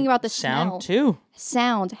talking about the sound too.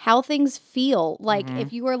 Sound, how things feel. Like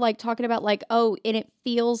if you were like talking about like, oh, and it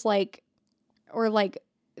feels like, or like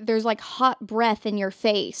there's like hot breath in your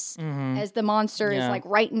face as the monster is like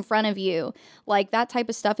right in front of you. Like that type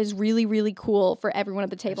of stuff is really, really cool for everyone at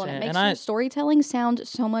the table. And it makes your storytelling sound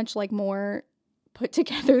so much like more put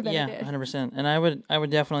together than it is. 100%. And I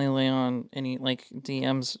would definitely lay on any like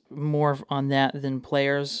DMs more on that than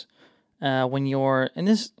players. When you're, and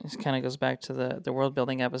this kind of goes back to the world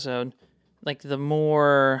building episode, like the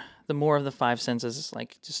more of the five senses,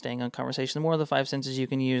 like just staying on conversation, the more of the five senses you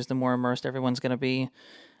can use, the more immersed everyone's going to be.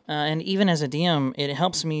 And even as a DM, it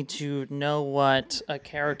helps me to know what a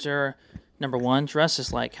character, number one, dress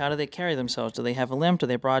is like. How do they carry themselves? Do they have a limp? Do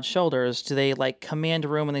they broad shoulders? Do they like command a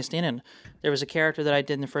room when they stand in? There was a character that I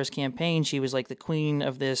did in the first campaign. She was like the queen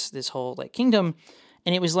of this whole like kingdom.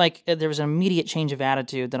 And it was like there was an immediate change of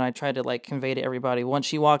attitude that I tried to like convey to everybody. Once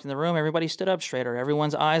she walked in the room, everybody stood up straighter.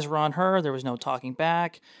 Everyone's eyes were on her. There was no talking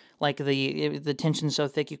back. Like the tension's so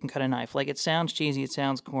thick you can cut a knife. Like it sounds cheesy, it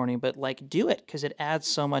sounds corny, but like do it because it adds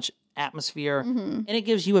so much atmosphere and it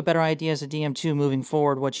gives you a better idea as a DM too moving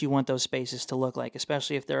forward what you want those spaces to look like,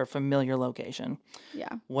 especially if they're a familiar location. Yeah.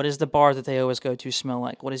 What is the bar that they always go to smell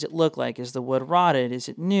like? What does it look like? Is the wood rotted? Is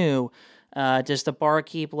it new? Does the bar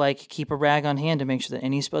keep a rag on hand to make sure that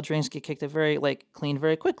any spilled drinks get cleaned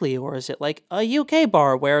very quickly, or is it like a UK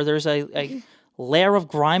bar where there's a layer of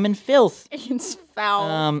grime and filth? It's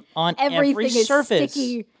foul. On everything every is surface.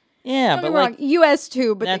 Sticky. Yeah, Don't but get me wrong, like US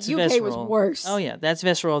too, but that's the UK visceral. was worse. Oh yeah, that's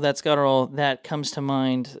visceral, that's guttural. That comes to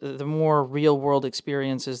mind. The more real world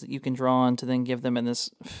experiences that you can draw on to then give them in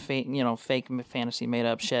this fake fantasy made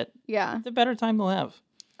up shit. Yeah, the better time they'll have.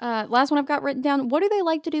 Last one I've got written down. What do they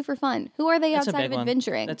like to do for fun? Who are they outside of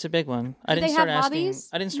adventuring? That's a big one. Do they have hobbies?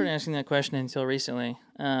 I didn't start asking that question until recently.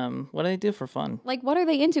 What do they do for fun? Like, what are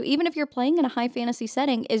they into? Even if you're playing in a high fantasy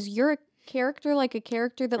setting, is your character like a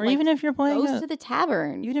character that, or like, even if you're playing goes to the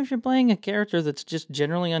tavern? Even if you're playing a character that's just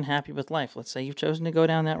generally unhappy with life. Let's say you've chosen to go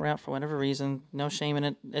down that route for whatever reason. No shame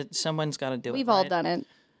in it. Someone's got to do it. We've all done it.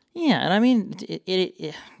 Yeah, and I mean,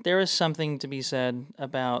 there is something to be said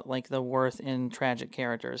about like the worth in tragic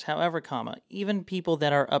characters. However, even people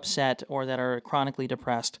that are upset or that are chronically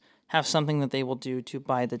depressed have something that they will do to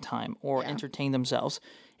bide the time or entertain themselves.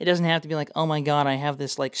 It doesn't have to be like, oh my god, I have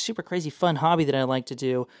this like super crazy fun hobby that I like to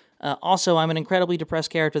do. Also, I'm an incredibly depressed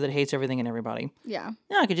character that hates everything and everybody. Yeah.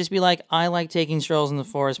 No, it could just be like, I like taking strolls in the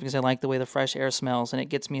forest because I like the way the fresh air smells, and it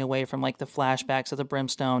gets me away from like the flashbacks of the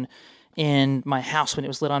brimstone in my house when it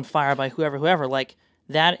was lit on fire by whoever. Like,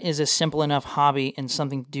 that is a simple enough hobby and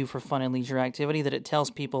something to do for fun and leisure activity that it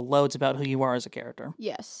tells people loads about who you are as a character.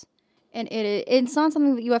 Yes. And it's not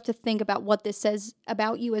something that you have to think about what this says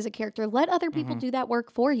about you as a character. Let other people do that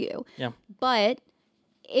work for you. Yeah. But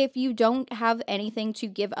if you don't have anything to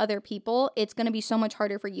give other people, it's going to be so much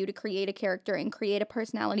harder for you to create a character and create a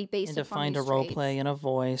personality based and to find a role play and a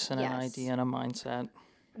voice and an idea and a mindset.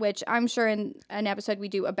 Which I'm sure in an episode we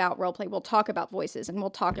do about roleplay, we'll talk about voices and we'll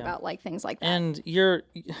talk about like things like that. And your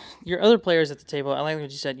other players at the table, I like what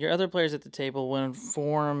you said, your other players at the table will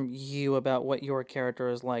inform you about what your character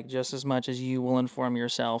is like just as much as you will inform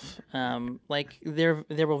yourself. Like there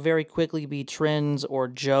will very quickly be trends or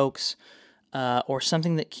jokes or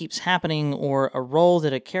something that keeps happening or a role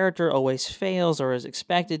that a character always fails or is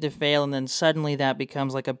expected to fail, and then suddenly that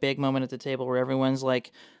becomes like a big moment at the table where everyone's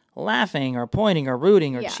like laughing or pointing or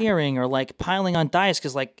rooting or cheering or like piling on dice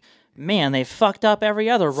because like, man, they fucked up every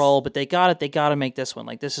other roll, but they got to make this one.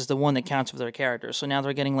 Like, this is the one that counts for their character. So now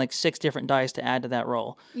they're getting like 6 different dice to add to that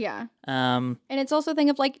roll. Yeah. And it's also a thing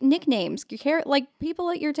of like nicknames. Like, people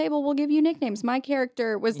at your table will give you nicknames. My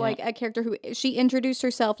character was like a character who she introduced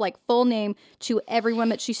herself like full name to everyone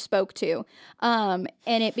that she spoke to. And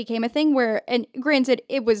it became a thing where, and granted,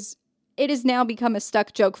 it has now become a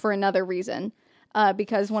stuck joke for another reason.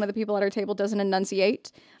 Because one of the people at our table doesn't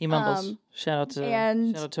enunciate. He mumbles. Shout out to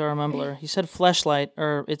our mumbler. He said fleshlight,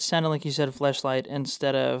 or it sounded like he said fleshlight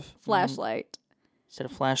instead of flashlight.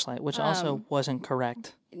 Flashlight, which also wasn't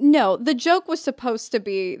correct. No, the joke was supposed to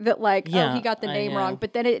be that like, oh, he got the name wrong,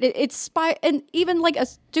 but then and even like a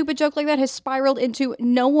stupid joke like that has spiraled into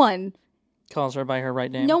no one calls her by her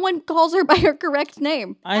right name. No one calls her by her correct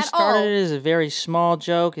name. I started it as a very small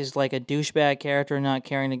joke, as like a douchebag character not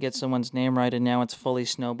caring to get someone's name right, and now it's fully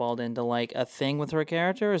snowballed into like a thing with her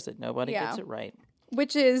character is that nobody gets it right.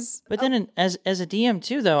 Which is... But then as a DM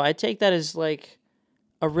too, though, I take that as like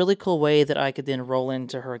a really cool way that I could then roll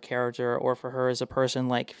into her character, or for her as a person,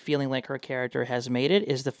 like feeling like her character has made it,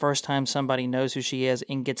 is the first time somebody knows who she is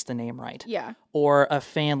and gets the name right. Yeah. Or a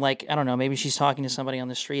fan, like, I don't know, maybe she's talking to somebody on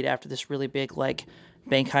the street after this really big, like,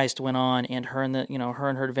 bank heist went on, and her and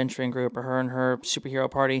her adventuring group, or her and her superhero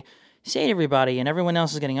party say to everybody, and everyone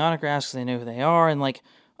else is getting autographs because they know who they are, and like,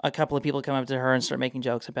 a couple of people come up to her and start making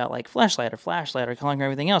jokes about like flashlight or calling her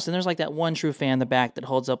everything else. And there's like that one true fan in the back that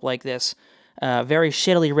holds up like this very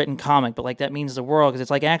shittily written comic, but like that means the world because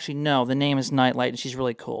it's like, actually, no, the name is Nightlight and she's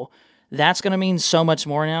really cool. That's going to mean so much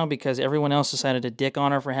more now because everyone else decided to dick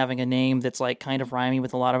on her for having a name that's like kind of rhymey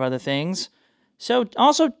with a lot of other things. So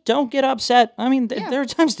also don't get upset. I mean, there are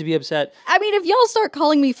times to be upset. I mean, if y'all start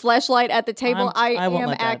calling me Fleshlight at the table, I won't am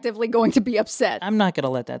let that. actively going to be upset. I'm not going to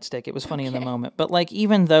let that stick. It was funny in the moment. But like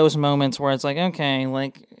even those moments where it's like, okay,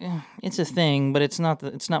 like it's a thing, but it's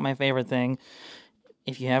not my favorite thing.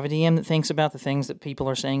 If you have a DM that thinks about the things that people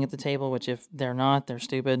are saying at the table, which if they're not, they're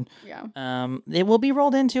stupid. Yeah. It will be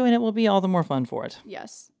rolled into and it will be all the more fun for it.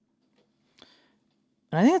 Yes.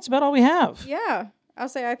 And I think that's about all we have. Yeah. I'll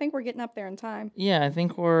say I think we're getting up there in time. Yeah, I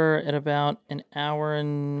think we're at about an hour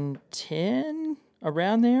and 10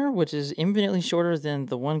 around there, which is infinitely shorter than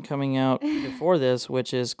the one coming out before this,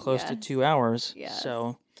 which is close to 2 hours. Yes.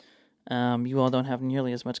 So you all don't have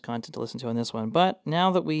nearly as much content to listen to on this one. But now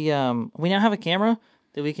that we now have a camera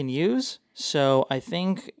that we can use, so I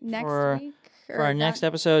think for our next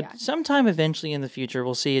episode, sometime eventually in the future,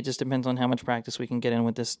 we'll see. It just depends on how much practice we can get in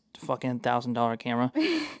with this fucking $1,000 camera.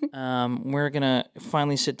 We're going to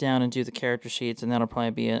finally sit down and do the character sheets, and that'll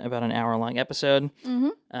probably be about an hour-long episode.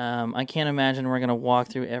 Mm-hmm. I can't imagine we're going to walk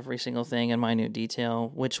through every single thing in minute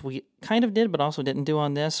detail, which we kind of did, but also didn't do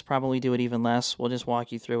on this. Probably do it even less. We'll just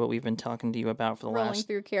walk you through what we've been talking to you about for the rolling last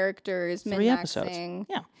through characters, 3 episodes.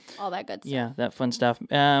 Yeah. All that good stuff. Yeah, that fun stuff.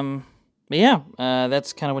 But yeah,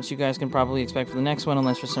 that's kind of what you guys can probably expect for the next one,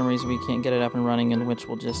 unless for some reason we can't get it up and running, in which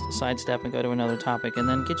we'll just sidestep and go to another topic, and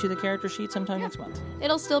then get you the character sheet sometime next month.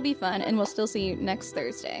 It'll still be fun, and we'll still see you next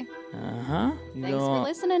Thursday. Uh-huh. Thanks for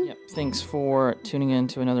listening. Yep. Thanks for tuning in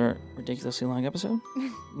to another ridiculously long episode.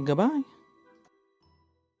 Goodbye.